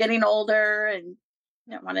 Kids were getting older, and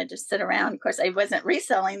I don't want to just sit around. Of course, I wasn't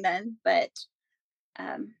reselling then, but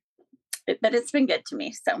it's been good to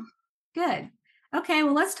me. So good. Okay.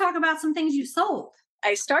 Well, let's talk about some things you sold.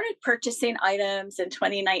 I started purchasing items in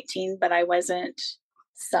 2019, but I wasn't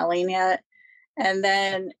selling yet. And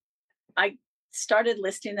then I started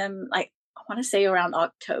listing them. Like I want to say around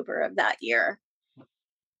October of that year.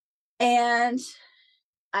 And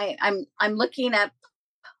I'm looking up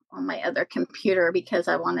on my other computer because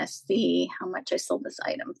I want to see how much I sold this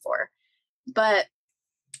item for. But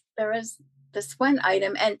there was this one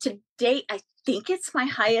item, and to date, I think it's my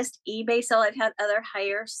highest eBay sale. I've had other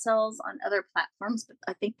higher sales on other platforms, but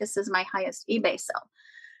I think this is my highest eBay sale.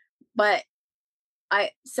 But I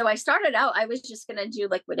started out, I was just going to do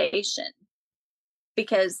liquidation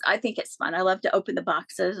because I think it's fun. I love to open the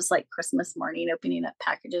boxes. It's like Christmas morning, opening up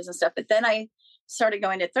packages and stuff. But then I started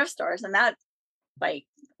going to thrift stores, and that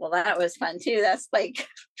that was fun too. That's like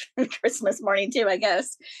Christmas morning too, I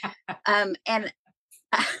guess. And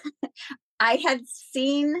I had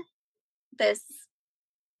seen this.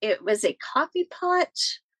 It was a coffee pot.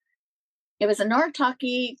 It was a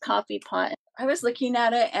Noritake coffee pot. I was looking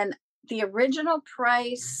at it, and the original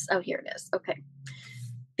price. Oh, here it is. Okay.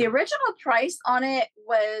 The original price on it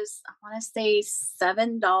was, I want to say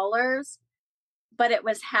 $7, but it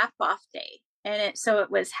was half off day. And so it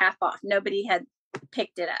was half off. Nobody had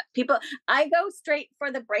picked it up. I go straight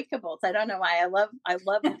for the breakables. I don't know why. I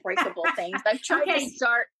love breakable things. I've tried to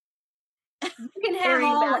start. You can have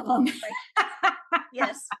all of them.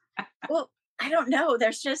 Yes. Well, I don't know.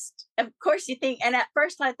 There's just, of course you think, and at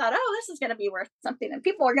first I thought, oh, this is going to be worth something and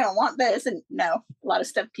people are going to want this. And no, a lot of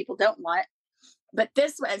stuff people don't want. But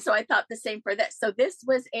this one, so I thought the same for this. So this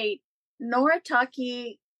was a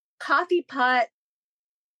Noritake coffee pot,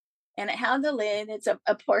 and it had the lid. It's a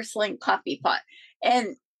porcelain coffee pot.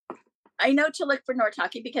 And I know to look for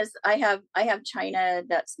Noritake because I have China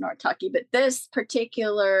that's Noritake, but this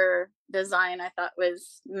particular design I thought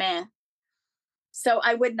was meh. So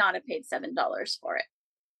I would not have paid $7 for it.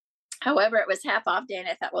 However, it was half off day, and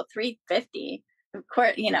I thought, well, $3.50, of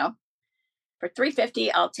course, for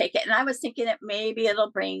 $3.50, I'll take it. And I was thinking that maybe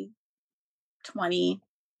it'll bring 20,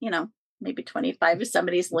 maybe 25 if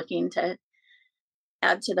somebody's looking to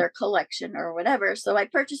add to their collection or whatever. So I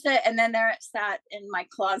purchased it, and then there it sat in my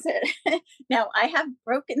closet. Now, I have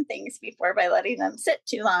broken things before by letting them sit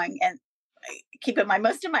too long. And keep in mind,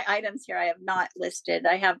 most of my items here I have not listed.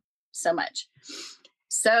 I have so much.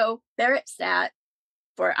 So there it sat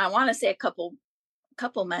for, I want to say a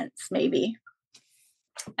couple months maybe.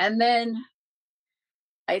 And then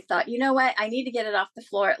I thought, you know what? I need to get it off the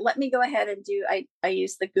floor. Let me go ahead and I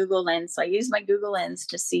use the Google Lens. So I use my Google Lens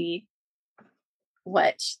to see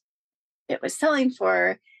what it was selling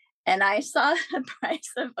for. And I saw a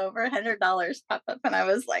price of over $100 pop up. And I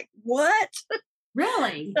was like, what?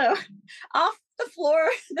 Really? So off the floor,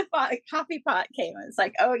 the coffee pot came. It's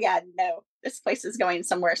like, oh yeah, no, this place is going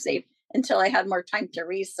somewhere safe, until I had more time to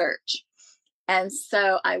research. And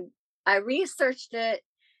so I researched it,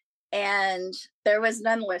 and there was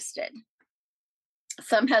none listed.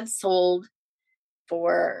 Some had sold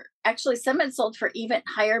for even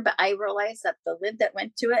higher, but I realized that the lid that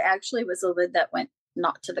went to it actually was a lid that went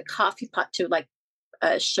not to the coffee pot, to like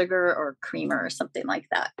sugar or creamer or something like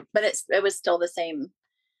that. But it was still the same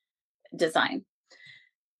design.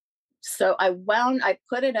 So I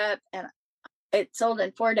put it up, and it sold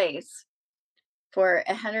in 4 days for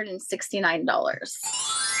 $169.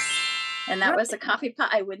 And that was a coffee pot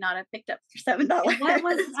I would not have picked up for $7. What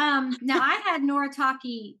was now I had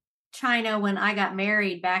Noritake China when I got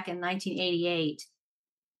married back in 1988.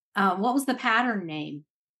 What was the pattern name?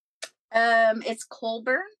 It's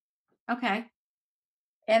Colburn. Okay.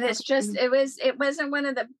 And it's just it wasn't one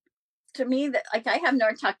of the, to me, that like I have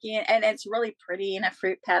Noritake, and it's really pretty in a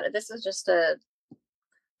fruit pattern. This is just a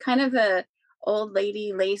kind of a old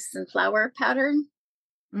lady lace and flower pattern.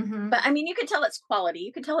 Mm-hmm. But I mean, you could tell it's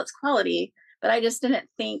quality. But I just didn't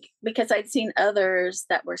think, because I'd seen others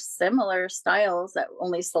that were similar styles that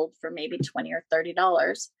only sold for maybe $20 or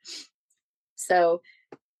 $30. So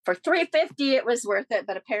for $3.50, it was worth it.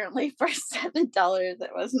 But apparently for $7,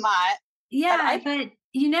 it was not. Yeah, but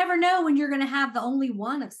you never know when you're going to have the only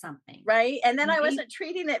one of something. Right. And then I wasn't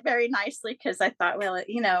treating it very nicely, because I thought, well,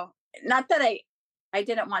 not that I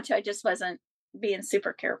didn't want to, I just wasn't being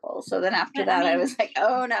super careful. So then after that, I was like,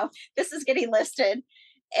 oh no, this is getting listed.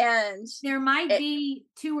 And there might be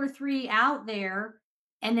 2 or 3 out there,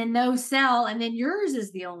 and then those sell, and then yours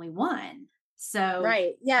is the only one. So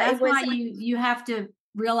right. Yeah. That's why you have to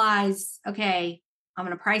realize, okay, I'm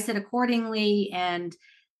going to price it accordingly. And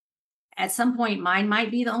at some point mine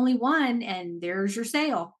might be the only one, and there's your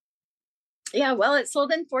sale. Yeah. Well, it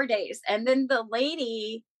sold in 4 days. And then the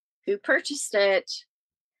lady who purchased it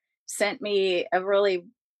sent me a really,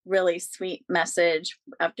 really sweet message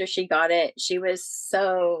after she got it. She was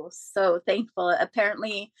so, so thankful.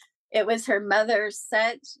 Apparently it was her mother's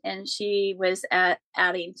set, and she was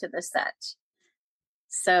adding to the set.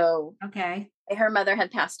 So Okay. her mother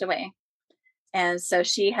had passed away. And so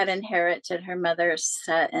she had inherited her mother's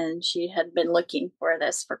set, and she had been looking for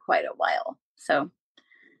this for quite a while. So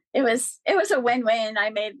it was a win-win. I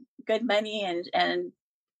made good money, and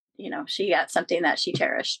she got something that she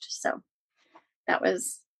cherished. So that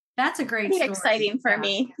was That's a great pretty story. exciting for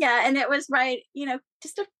me. Yeah. And it was right,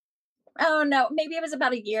 just oh no, maybe it was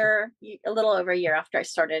about a little over a year after I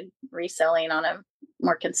started reselling on a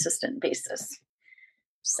more consistent basis.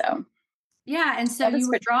 So Yeah. And so that was you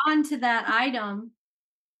were pretty, drawn to that item,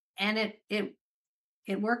 and it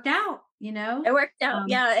worked out, it worked out. Um,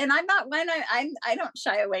 Yeah. And I'm not one, I don't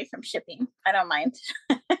shy away from shipping. I don't mind.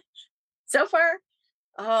 So far,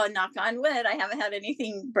 oh, knock on wood, I haven't had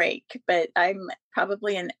anything break, but I'm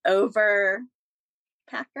probably an over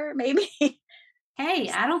packer, maybe. Hey,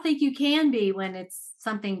 I don't think you can be when it's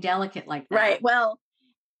something delicate like that. Right. Well,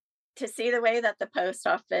 to see the way that the post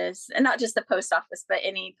office, and not just the post office, but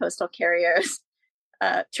any postal carriers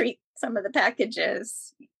treat some of the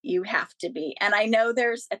packages, you have to be. And I know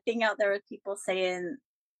there's a thing out there with people saying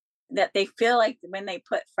that they feel like when they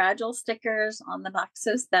put fragile stickers on the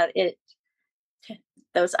boxes that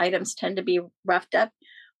those items tend to be roughed up.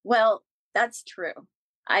 Well, that's true.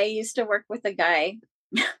 I used to work with a guy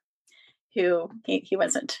who he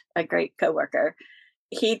wasn't a great coworker.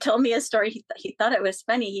 He told me a story. He thought it was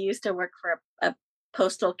funny. He used to work for a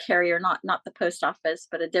postal carrier, not the post office,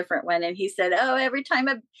 but a different one. And he said, "Oh, every time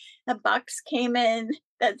a box came in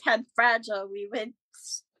that had fragile, we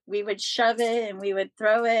would shove it and we would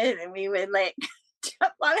throw it and we would like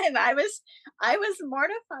jump on it." And I was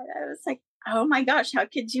mortified. I was like, "Oh my gosh, how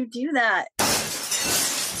could you do that?"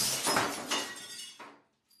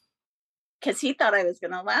 Because he thought I was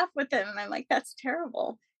going to laugh with him. And I'm like, "That's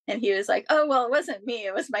terrible." And he was like, "Oh, well, it wasn't me.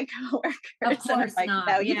 It was my coworkers." Of course and I'm like, not.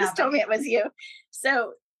 "No, you Yeah, just told me it was you."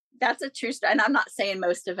 So that's a true story. And I'm not saying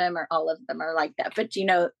most of them or all of them are like that, but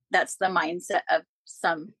that's the mindset of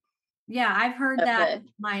some yeah, I've heard of that the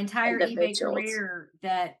my entire eBay individuals. career,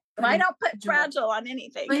 that I don't put fragile on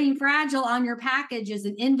anything. putting fragile on your package is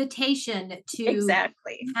an invitation to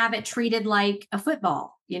Exactly. have it treated like a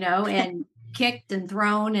football, and kicked and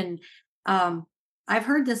thrown. And I've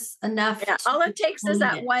heard this enough. Yeah, all it takes is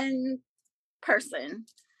that it. one person.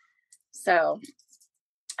 So,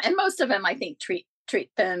 and most of them, I think, treat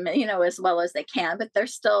them, as well as they can, but they're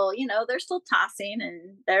still tossing,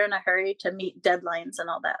 and they're in a hurry to meet deadlines and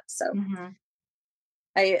all that. So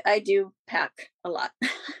I do pack a lot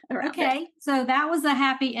around Okay. it. So that was a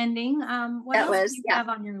happy ending. What That else do was, you yeah. have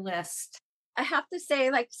on your list? I have to say,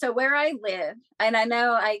 so where I live, and I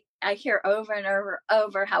know I hear over and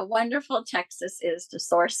over how wonderful Texas is to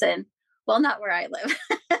source in. Well, not where I live.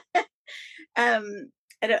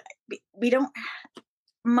 We don't.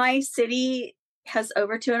 My city has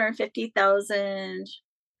over 250,000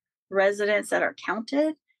 residents that are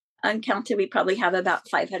counted. Uncounted, we probably have about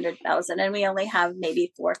 500,000, and we only have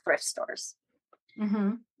maybe 4 thrift stores.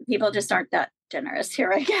 People just aren't that generous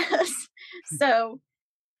here, I guess. So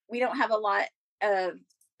we don't have a lot of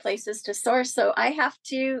places to source. So I have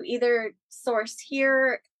to either source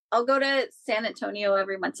here. I'll go to San Antonio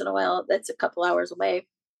every once in a while. That's a couple hours away.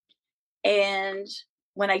 And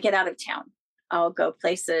when I get out of town, I'll go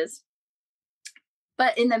places.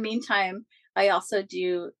 But in the meantime, I also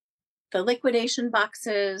do the liquidation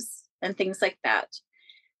boxes and things like that.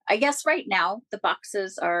 I guess right now the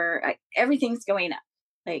boxes everything's going up.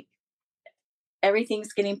 Like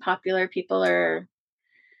everything's getting popular. People are,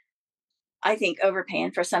 I think,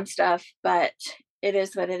 overpaying for some stuff, but it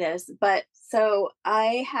is what it is. But so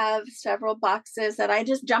I have several boxes that I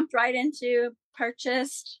just jumped right into,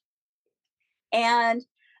 purchased. And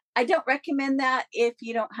I don't recommend that if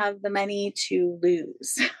you don't have the money to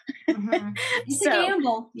lose. It's a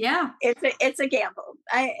gamble. Yeah. It's a gamble.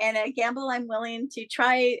 And a gamble I'm willing to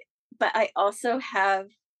try, but I also have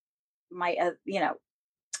my,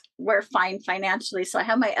 we're fine financially. So I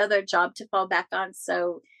have my other job to fall back on.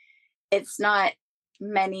 So it's not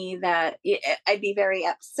many that I'd be very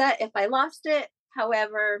upset if I lost it.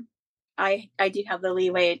 However, I do have the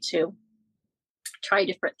leeway to try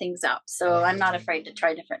different things out. So I'm not afraid to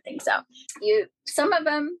try different things out. Some of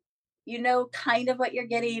them, kind of what you're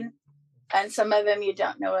getting, and some of them you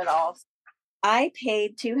don't know at all. I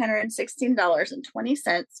paid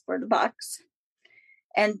 $216.20 for the box.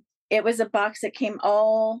 And it was a box that came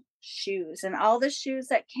all shoes, and all the shoes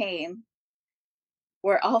that came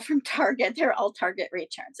were all from Target. They're all Target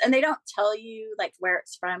returns, and they don't tell you like where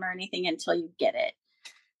it's from or anything until you get it.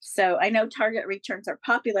 So I know Target returns are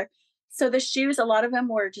popular. So the shoes, a lot of them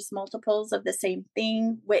were just multiples of the same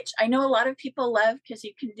thing, which I know a lot of people love because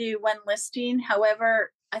you can do one listing.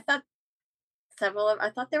 However, I thought several of, I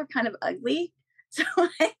thought they were kind of ugly. So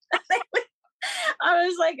I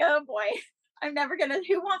was like, oh boy,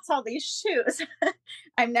 who wants all these shoes?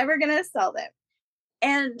 I'm never going to sell them.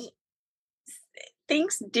 And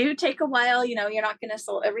things do take a while, you're not going to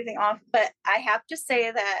sell everything off, but I have to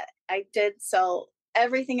say that I did sell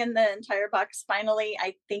everything in the entire box. Finally,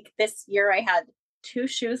 I think this year I had 2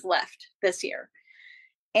 shoes left this year,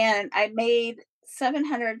 and I made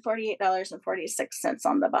 $748.46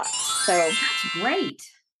 on the box. So that's great.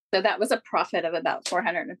 So that was a profit of about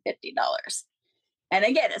 $450. And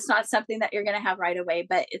again, it's not something that you're going to have right away,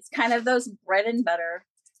 but it's kind of those bread and butter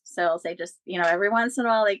sales. They just, every once in a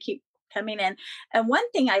while they keep coming in. And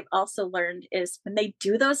one thing I've also learned is when they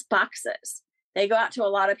do those boxes, they go out to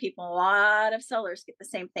a lot of people. A lot of sellers get the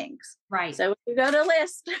same things. Right. So when you go to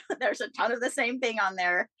list, there's a ton of the same thing on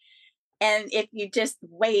there. And if you just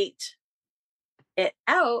wait it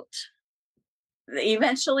out,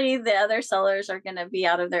 eventually the other sellers are going to be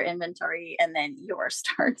out of their inventory, and then yours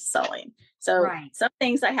starts selling. So some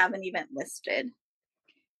things I haven't even listed.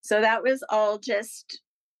 So that was all just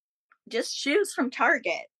shoes from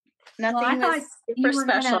Target. Nothing was super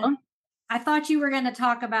special. I thought you were going to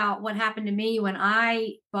talk about what happened to me when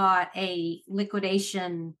I bought a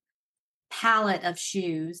liquidation palette of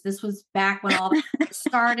shoes. This was back when all that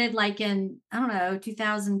started, like in, I don't know,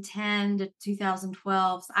 2010 to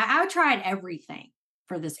 2012. I tried everything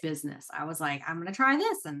for this business. I was like, I'm going to try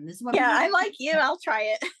this. And this is what I'm like you. I'll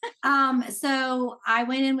try it. So I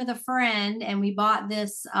went in with a friend and we bought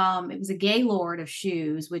this. It was a Gaylord of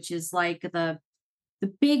shoes, which is like the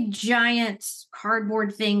big giant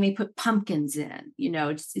cardboard thing they put pumpkins in.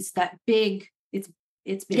 It's that big. It's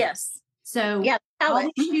big. Yes. So all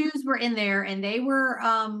the shoes were in there, and they were,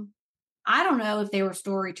 I don't know if they were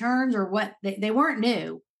store returns or what. They weren't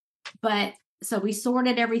new, but so we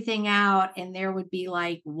sorted everything out, and there would be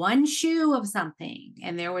like 1 shoe of something,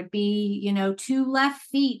 and there would be, 2 left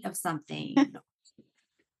feet of something.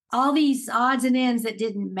 All these odds and ends that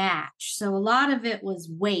didn't match. So a lot of it was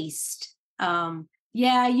waste.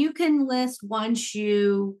 You can list 1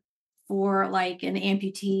 shoe for like an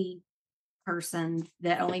amputee person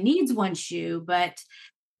that only needs 1 shoe, but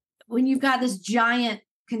when you've got this giant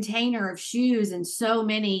container of shoes and so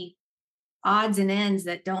many odds and ends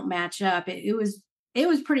that don't match up, it was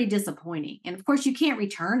pretty disappointing. And of course you can't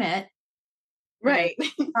return it. Right.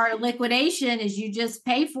 Our liquidation is you just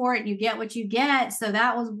pay for it and you get what you get. So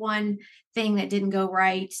that was one thing that didn't go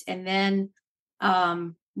right. And then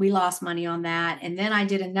we lost money on that. And then I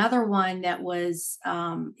did another one that was,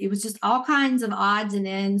 it was just all kinds of odds and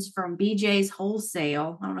ends from BJ's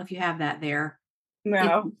Wholesale. I don't know if you have that there.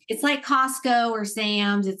 No. It's like Costco or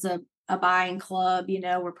Sam's. It's a buying club,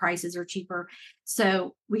 where prices are cheaper.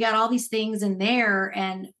 So we got all these things in there.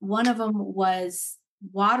 And one of them was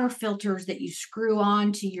water filters that you screw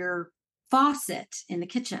on to your faucet in the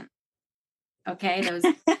kitchen. Okay. Those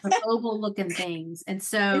oval looking things. And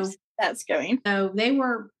so that's going. So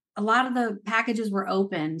a lot of the packages were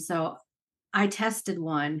open. So I tested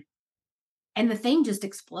one and the thing just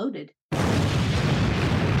exploded.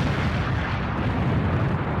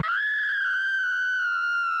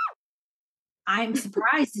 I'm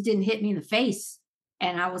surprised it didn't hit me in the face.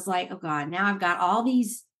 And I was like, oh God, now I've got all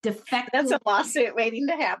these defective. That's a lawsuit waiting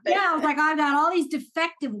to happen. Yeah. I was like, I've got all these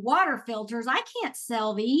defective water filters. I can't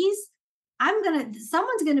sell these.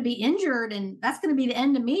 Someone's going to be injured, and that's going to be the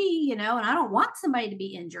end of me, and I don't want somebody to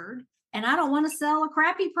be injured, and I don't want to sell a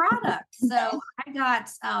crappy product. So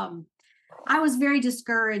I was very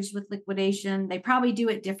discouraged with liquidation. They probably do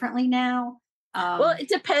it differently now. Well, it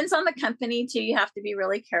depends on the company too. You have to be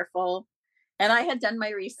really careful. And I had done my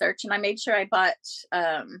research, and I made sure I bought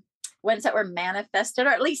ones that were manifested, or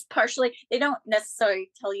at least partially. They don't necessarily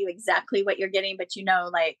tell you exactly what you're getting, but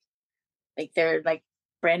like they're like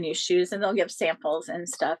brand new shoes, and they'll give samples and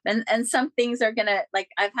stuff. And some things are gonna, like,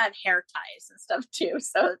 I've had hair ties and stuff too.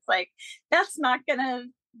 So it's like, that's not gonna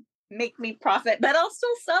make me profit, but I'll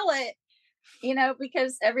still sell it,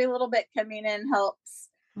 because every little bit coming in helps.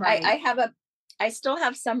 Right. I still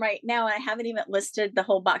have some right now, and I haven't even listed the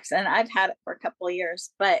whole box, and I've had it for a couple of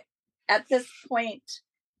years, but at this point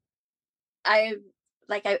I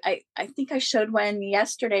think I showed one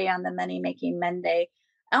yesterday on the Money Making Monday.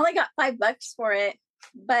 I only got $5 for it,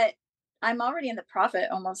 but I'm already in the profit,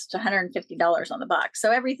 almost $150 on the box.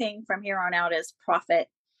 So everything from here on out is profit.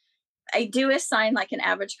 I do assign like an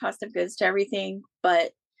average cost of goods to everything,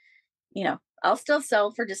 but I'll still sell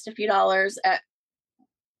for just a few dollars.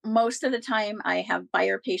 Most of the time I have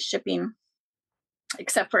buyer pay shipping,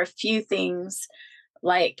 except for a few things.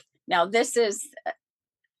 Like now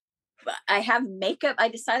I have makeup. I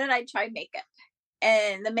decided I'd try makeup.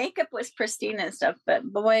 and the makeup was pristine and stuff, but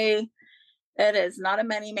boy, it is not a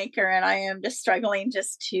money maker, and I am just struggling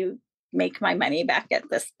just to make my money back at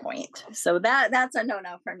this point. So that's a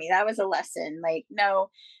no-no for me. That was a lesson. Like, no,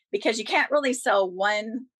 because you can't really sell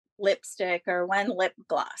one lipstick or one lip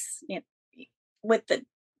gloss, with the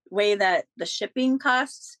way that the shipping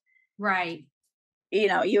costs. Right.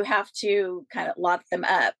 You have to kind of lot them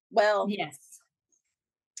up. Well, Yes.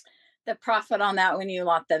 the profit on that when you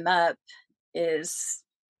lot them up it's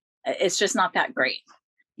just not that great.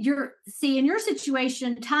 In your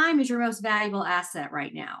situation, time is your most valuable asset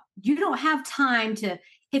right now. You don't have time to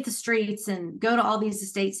hit the streets and go to all these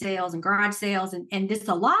estate sales and garage sales. And there's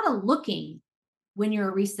a lot of looking when you're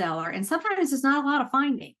a reseller. And sometimes there's not a lot of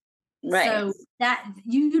finding. Right. So that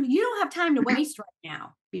you don't have time to waste right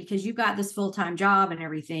now because you've got this full-time job and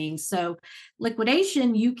everything. So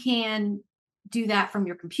liquidation, you can do that from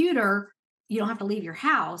your computer. You don't have to leave your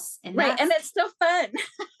house. And right. And it's still fun.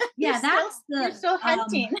 Yeah, you're still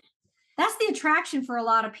hunting. That's the attraction for a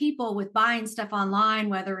lot of people with buying stuff online,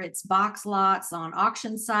 whether it's box lots on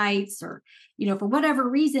auction sites or, for whatever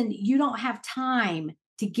reason, you don't have time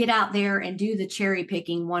to get out there and do the cherry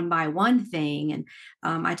picking one by one thing. And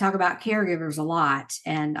I talk about caregivers a lot,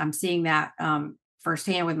 and I'm seeing that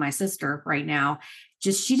firsthand with my sister right now.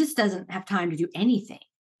 She just doesn't have time to do anything.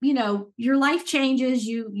 Your life changes,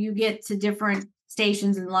 you get to different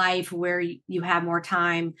stations in life where you have more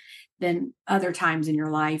time than other times in your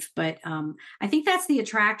life. But I think that's the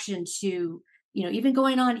attraction to, even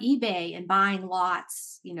going on eBay and buying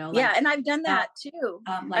lots, yeah. And I've done that too.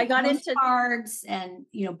 I got into cards and,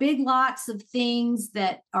 big lots of things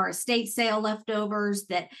that are estate sale leftovers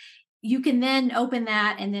that you can then open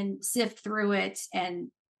that and then sift through it and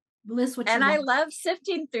list what and I love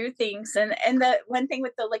sifting through things. And the one thing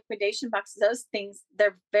with the liquidation boxes, those things,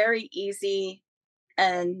 they're very easy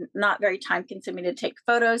and not very time consuming to take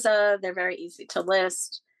photos of. They're very easy to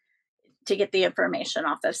list, to get the information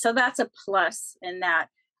off of. So that's a plus in that.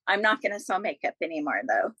 I'm not going to sell makeup anymore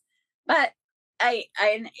though. But I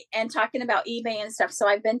and talking about eBay and stuff. So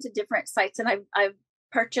I've been to different sites and I've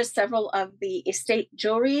purchased several of the estate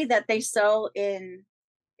jewelry that they sell in.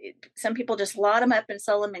 Some people just lot them up and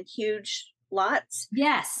sell them in huge lots.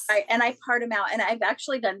 Yes. And I part them out, and I've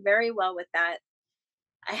actually done very well with that.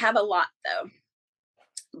 I have a lot though,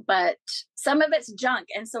 but some of it's junk.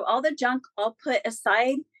 And so all the junk I'll put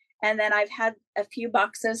aside. And then I've had a few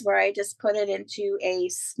boxes where I just put it into a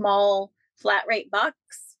small flat rate box,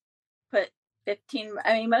 put 15.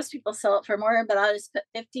 I mean, most people sell it for more, but I'll just put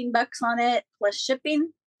 $15 on it plus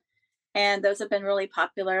shipping. And those have been really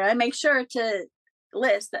popular. I make sure to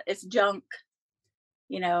list that it's junk,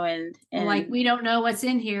 and like, we don't know what's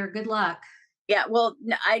in here. Good luck. Yeah. Well,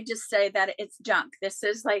 no, I just say that it's junk. This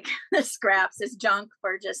is like the scraps is junk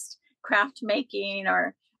for just craft making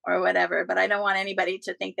or whatever, but I don't want anybody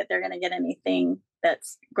to think that they're going to get anything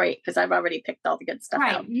that's great because I've already picked all the good stuff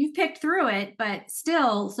out. You've picked through it, but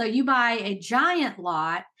still, so you buy a giant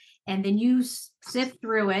lot and then you sift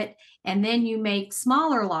through it and then you make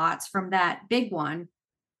smaller lots from that big one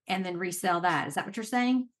and then resell that. Is that what you're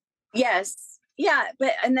saying? Yes. Yeah.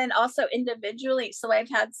 And then also individually. So I've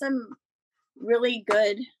had some really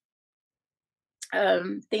good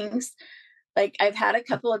things. Like I've had a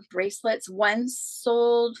couple of bracelets. One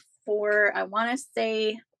sold for, I want to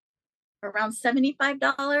say around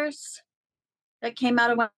 $75 that came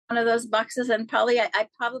out of one of those boxes. And I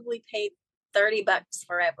probably paid $30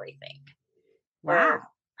 for everything. Wow. For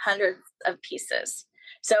hundreds of pieces.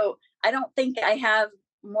 So I don't think I have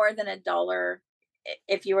more than $1.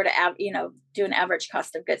 If you were to do an average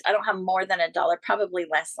cost of goods, I don't have more than $1, probably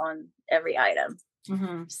less on every item.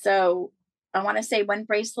 Mm-hmm. So I want to say one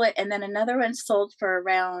bracelet, and then another one sold for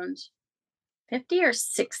around $50 or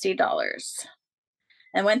 $60.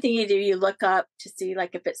 And one thing you do, you look up to see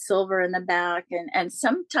like if it's silver in the back, and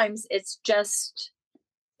sometimes it's just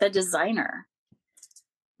the designer.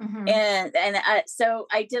 Mm-hmm. And so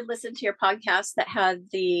I did listen to your podcast that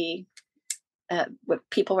had the what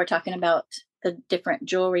people were talking about the different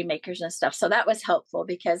jewelry makers and stuff. So that was helpful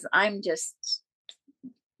because I'm just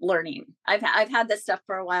learning. I've had this stuff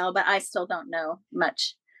for a while, but I still don't know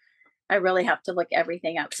much. I really have to look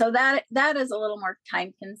everything up. So that is a little more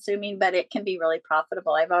time consuming, but it can be really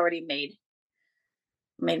profitable. I've already made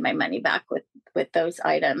my money back with those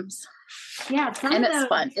items. Yeah, and it's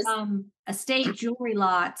fun. Estate jewelry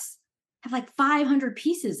lots have like 500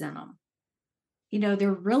 pieces in them.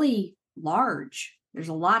 They're really large. There's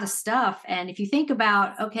a lot of stuff. And if you think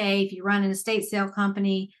about, okay, if you run an estate sale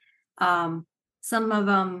company, some of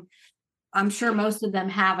them, I'm sure most of them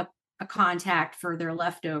have a contact for their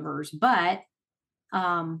leftovers, but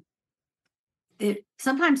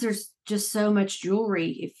sometimes there's just so much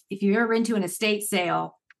jewelry. If you've ever been to an estate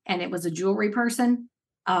sale and it was a jewelry person,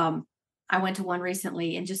 I went to one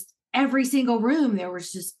recently, and just every single room there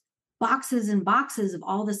was just boxes and boxes of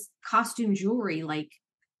all this costume jewelry. Like,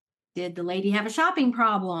 did the lady have a shopping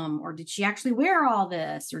problem, or did she actually wear all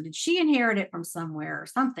this, or did she inherit it from somewhere or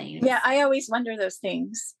something? Yeah, I always wonder those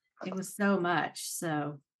things. It was so much.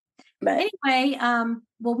 So But anyway,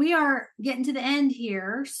 well, we are getting to the end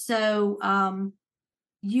here. So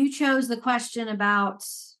you chose the question about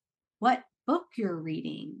what book you're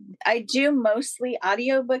reading. I do mostly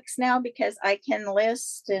audiobooks now because I can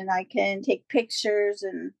list and I can take pictures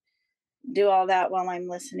and do all that while I'm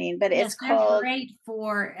listening. But Yes, it's they're called great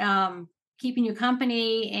for keeping you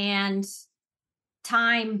company and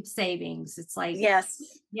time savings. It's like, Yes.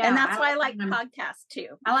 yeah, And that's why I like them. podcasts too.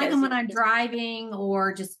 I like because them when you I'm just- driving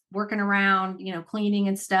or just working around, cleaning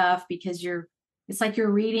and stuff, because it's like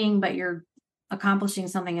you're reading, but you're accomplishing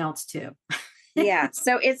something else too. Yeah.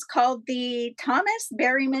 So it's called the Thomas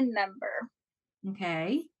Berryman Number.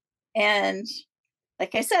 Okay. And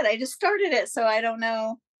like I said, I just started it, so I don't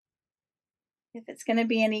know if it's going to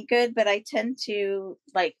be any good, but I tend to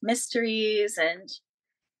like mysteries and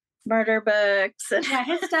murder books. And Yeah,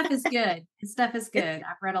 his stuff is good. His stuff is good.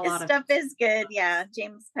 I've read a his lot of stuff is good. Yeah.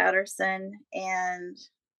 James Patterson. And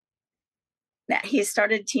he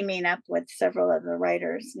started teaming up with several of the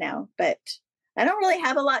writers now, but I don't really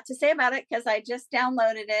have a lot to say about it because I just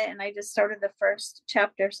downloaded it and I just started the first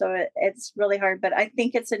chapter. So it's really hard, but I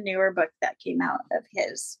think it's a newer book that came out of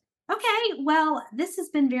his. Okay, well, this has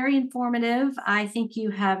been very informative. I think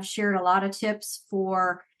you have shared a lot of tips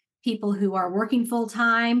for people who are working full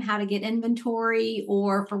time, how to get inventory,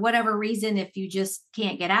 or for whatever reason, if you just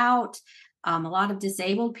can't get out. A lot of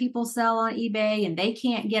disabled people sell on eBay and they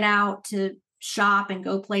can't get out to shop and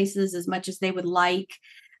go places as much as they would like.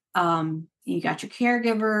 You got your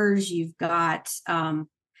caregivers, you've got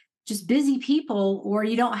just busy people, or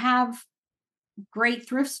you don't have great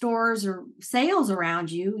thrift stores or sales around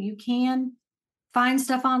you. You can find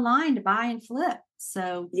stuff online to buy and flip.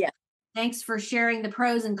 So Yeah. Thanks for sharing the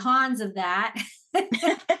pros and cons of that.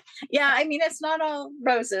 Yeah, I mean, it's not all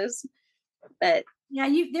roses, but Yeah,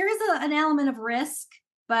 there is an element of risk,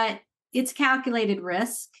 but it's calculated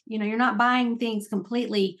risk. You're not buying things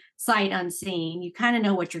completely sight unseen. You kind of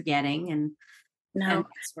know what you're getting and that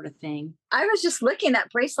sort of thing. I was just looking,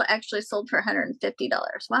 that bracelet actually sold for $150.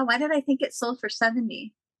 Wow, why did I think it sold for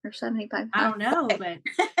 70 or 75? I don't know, but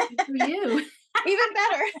good for you. Even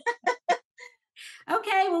better.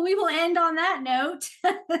 Okay, well, we will end on that note.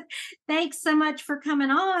 Thanks so much for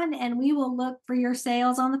coming on, and we will look for your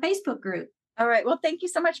sales on the Facebook group. All right. Well, thank you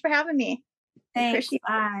so much for having me. Thanks.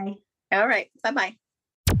 Bye. All right. Bye-bye.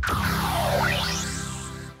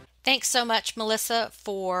 Thanks so much, Melissa,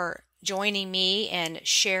 for joining me and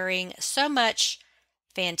sharing so much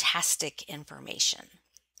fantastic information.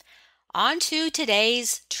 On to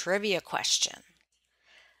today's trivia question.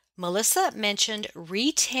 Melissa mentioned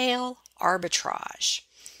retail arbitrage,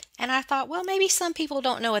 and I thought, well, maybe some people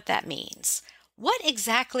don't know what that means. What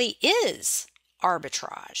exactly is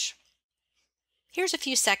arbitrage? Here's a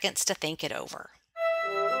few seconds to think it over.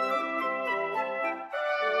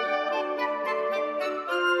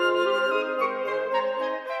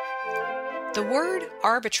 The word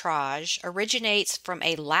arbitrage originates from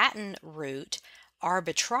a Latin root,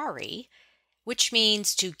 arbitrari, which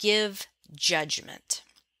means to give judgment.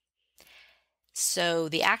 So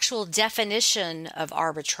the actual definition of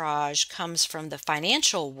arbitrage comes from the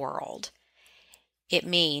financial world. It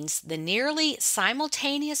means the nearly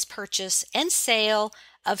simultaneous purchase and sale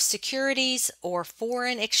of securities or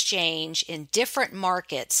foreign exchange in different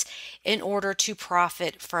markets in order to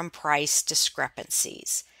profit from price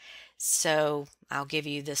discrepancies. So I'll give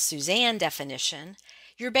you the Suzanne definition.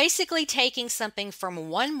 You're basically taking something from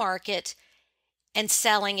one market and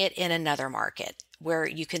selling it in another market where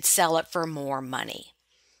you can sell it for more money.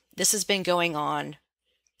 This has been going on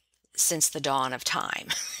since the dawn of time.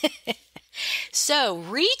 So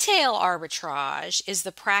retail arbitrage is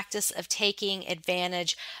the practice of taking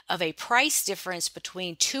advantage of a price difference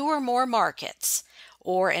between two or more markets,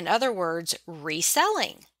 or in other words,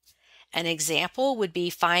 reselling. An example would be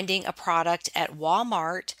finding a product at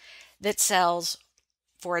Walmart that sells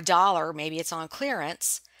for $1, maybe it's on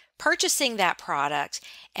clearance, purchasing that product,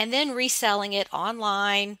 and then reselling it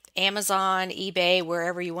online, Amazon, eBay,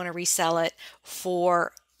 wherever you want to resell it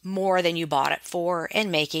for more than you bought it for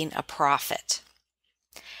and making a profit.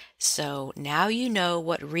 So now you know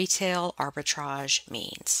what retail arbitrage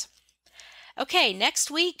means. Okay, next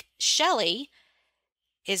week, Shelley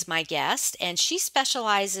is my guest, and she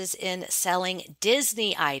specializes in selling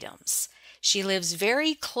Disney items. She lives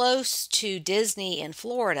very close to Disney in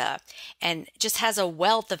Florida and just has a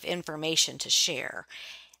wealth of information to share.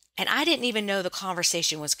 And I didn't even know the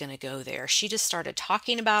conversation was going to go there. She just started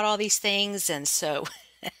talking about all these things. And so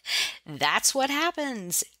that's what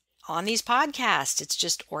happens on these podcasts. It's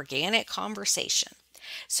just organic conversation.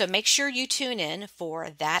 So make sure you tune in for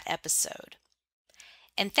that episode.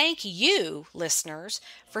 And thank you, listeners,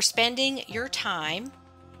 for spending your time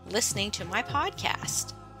listening to my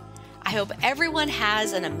podcast. I hope everyone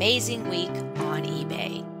has an amazing week on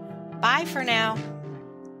eBay. Bye for now.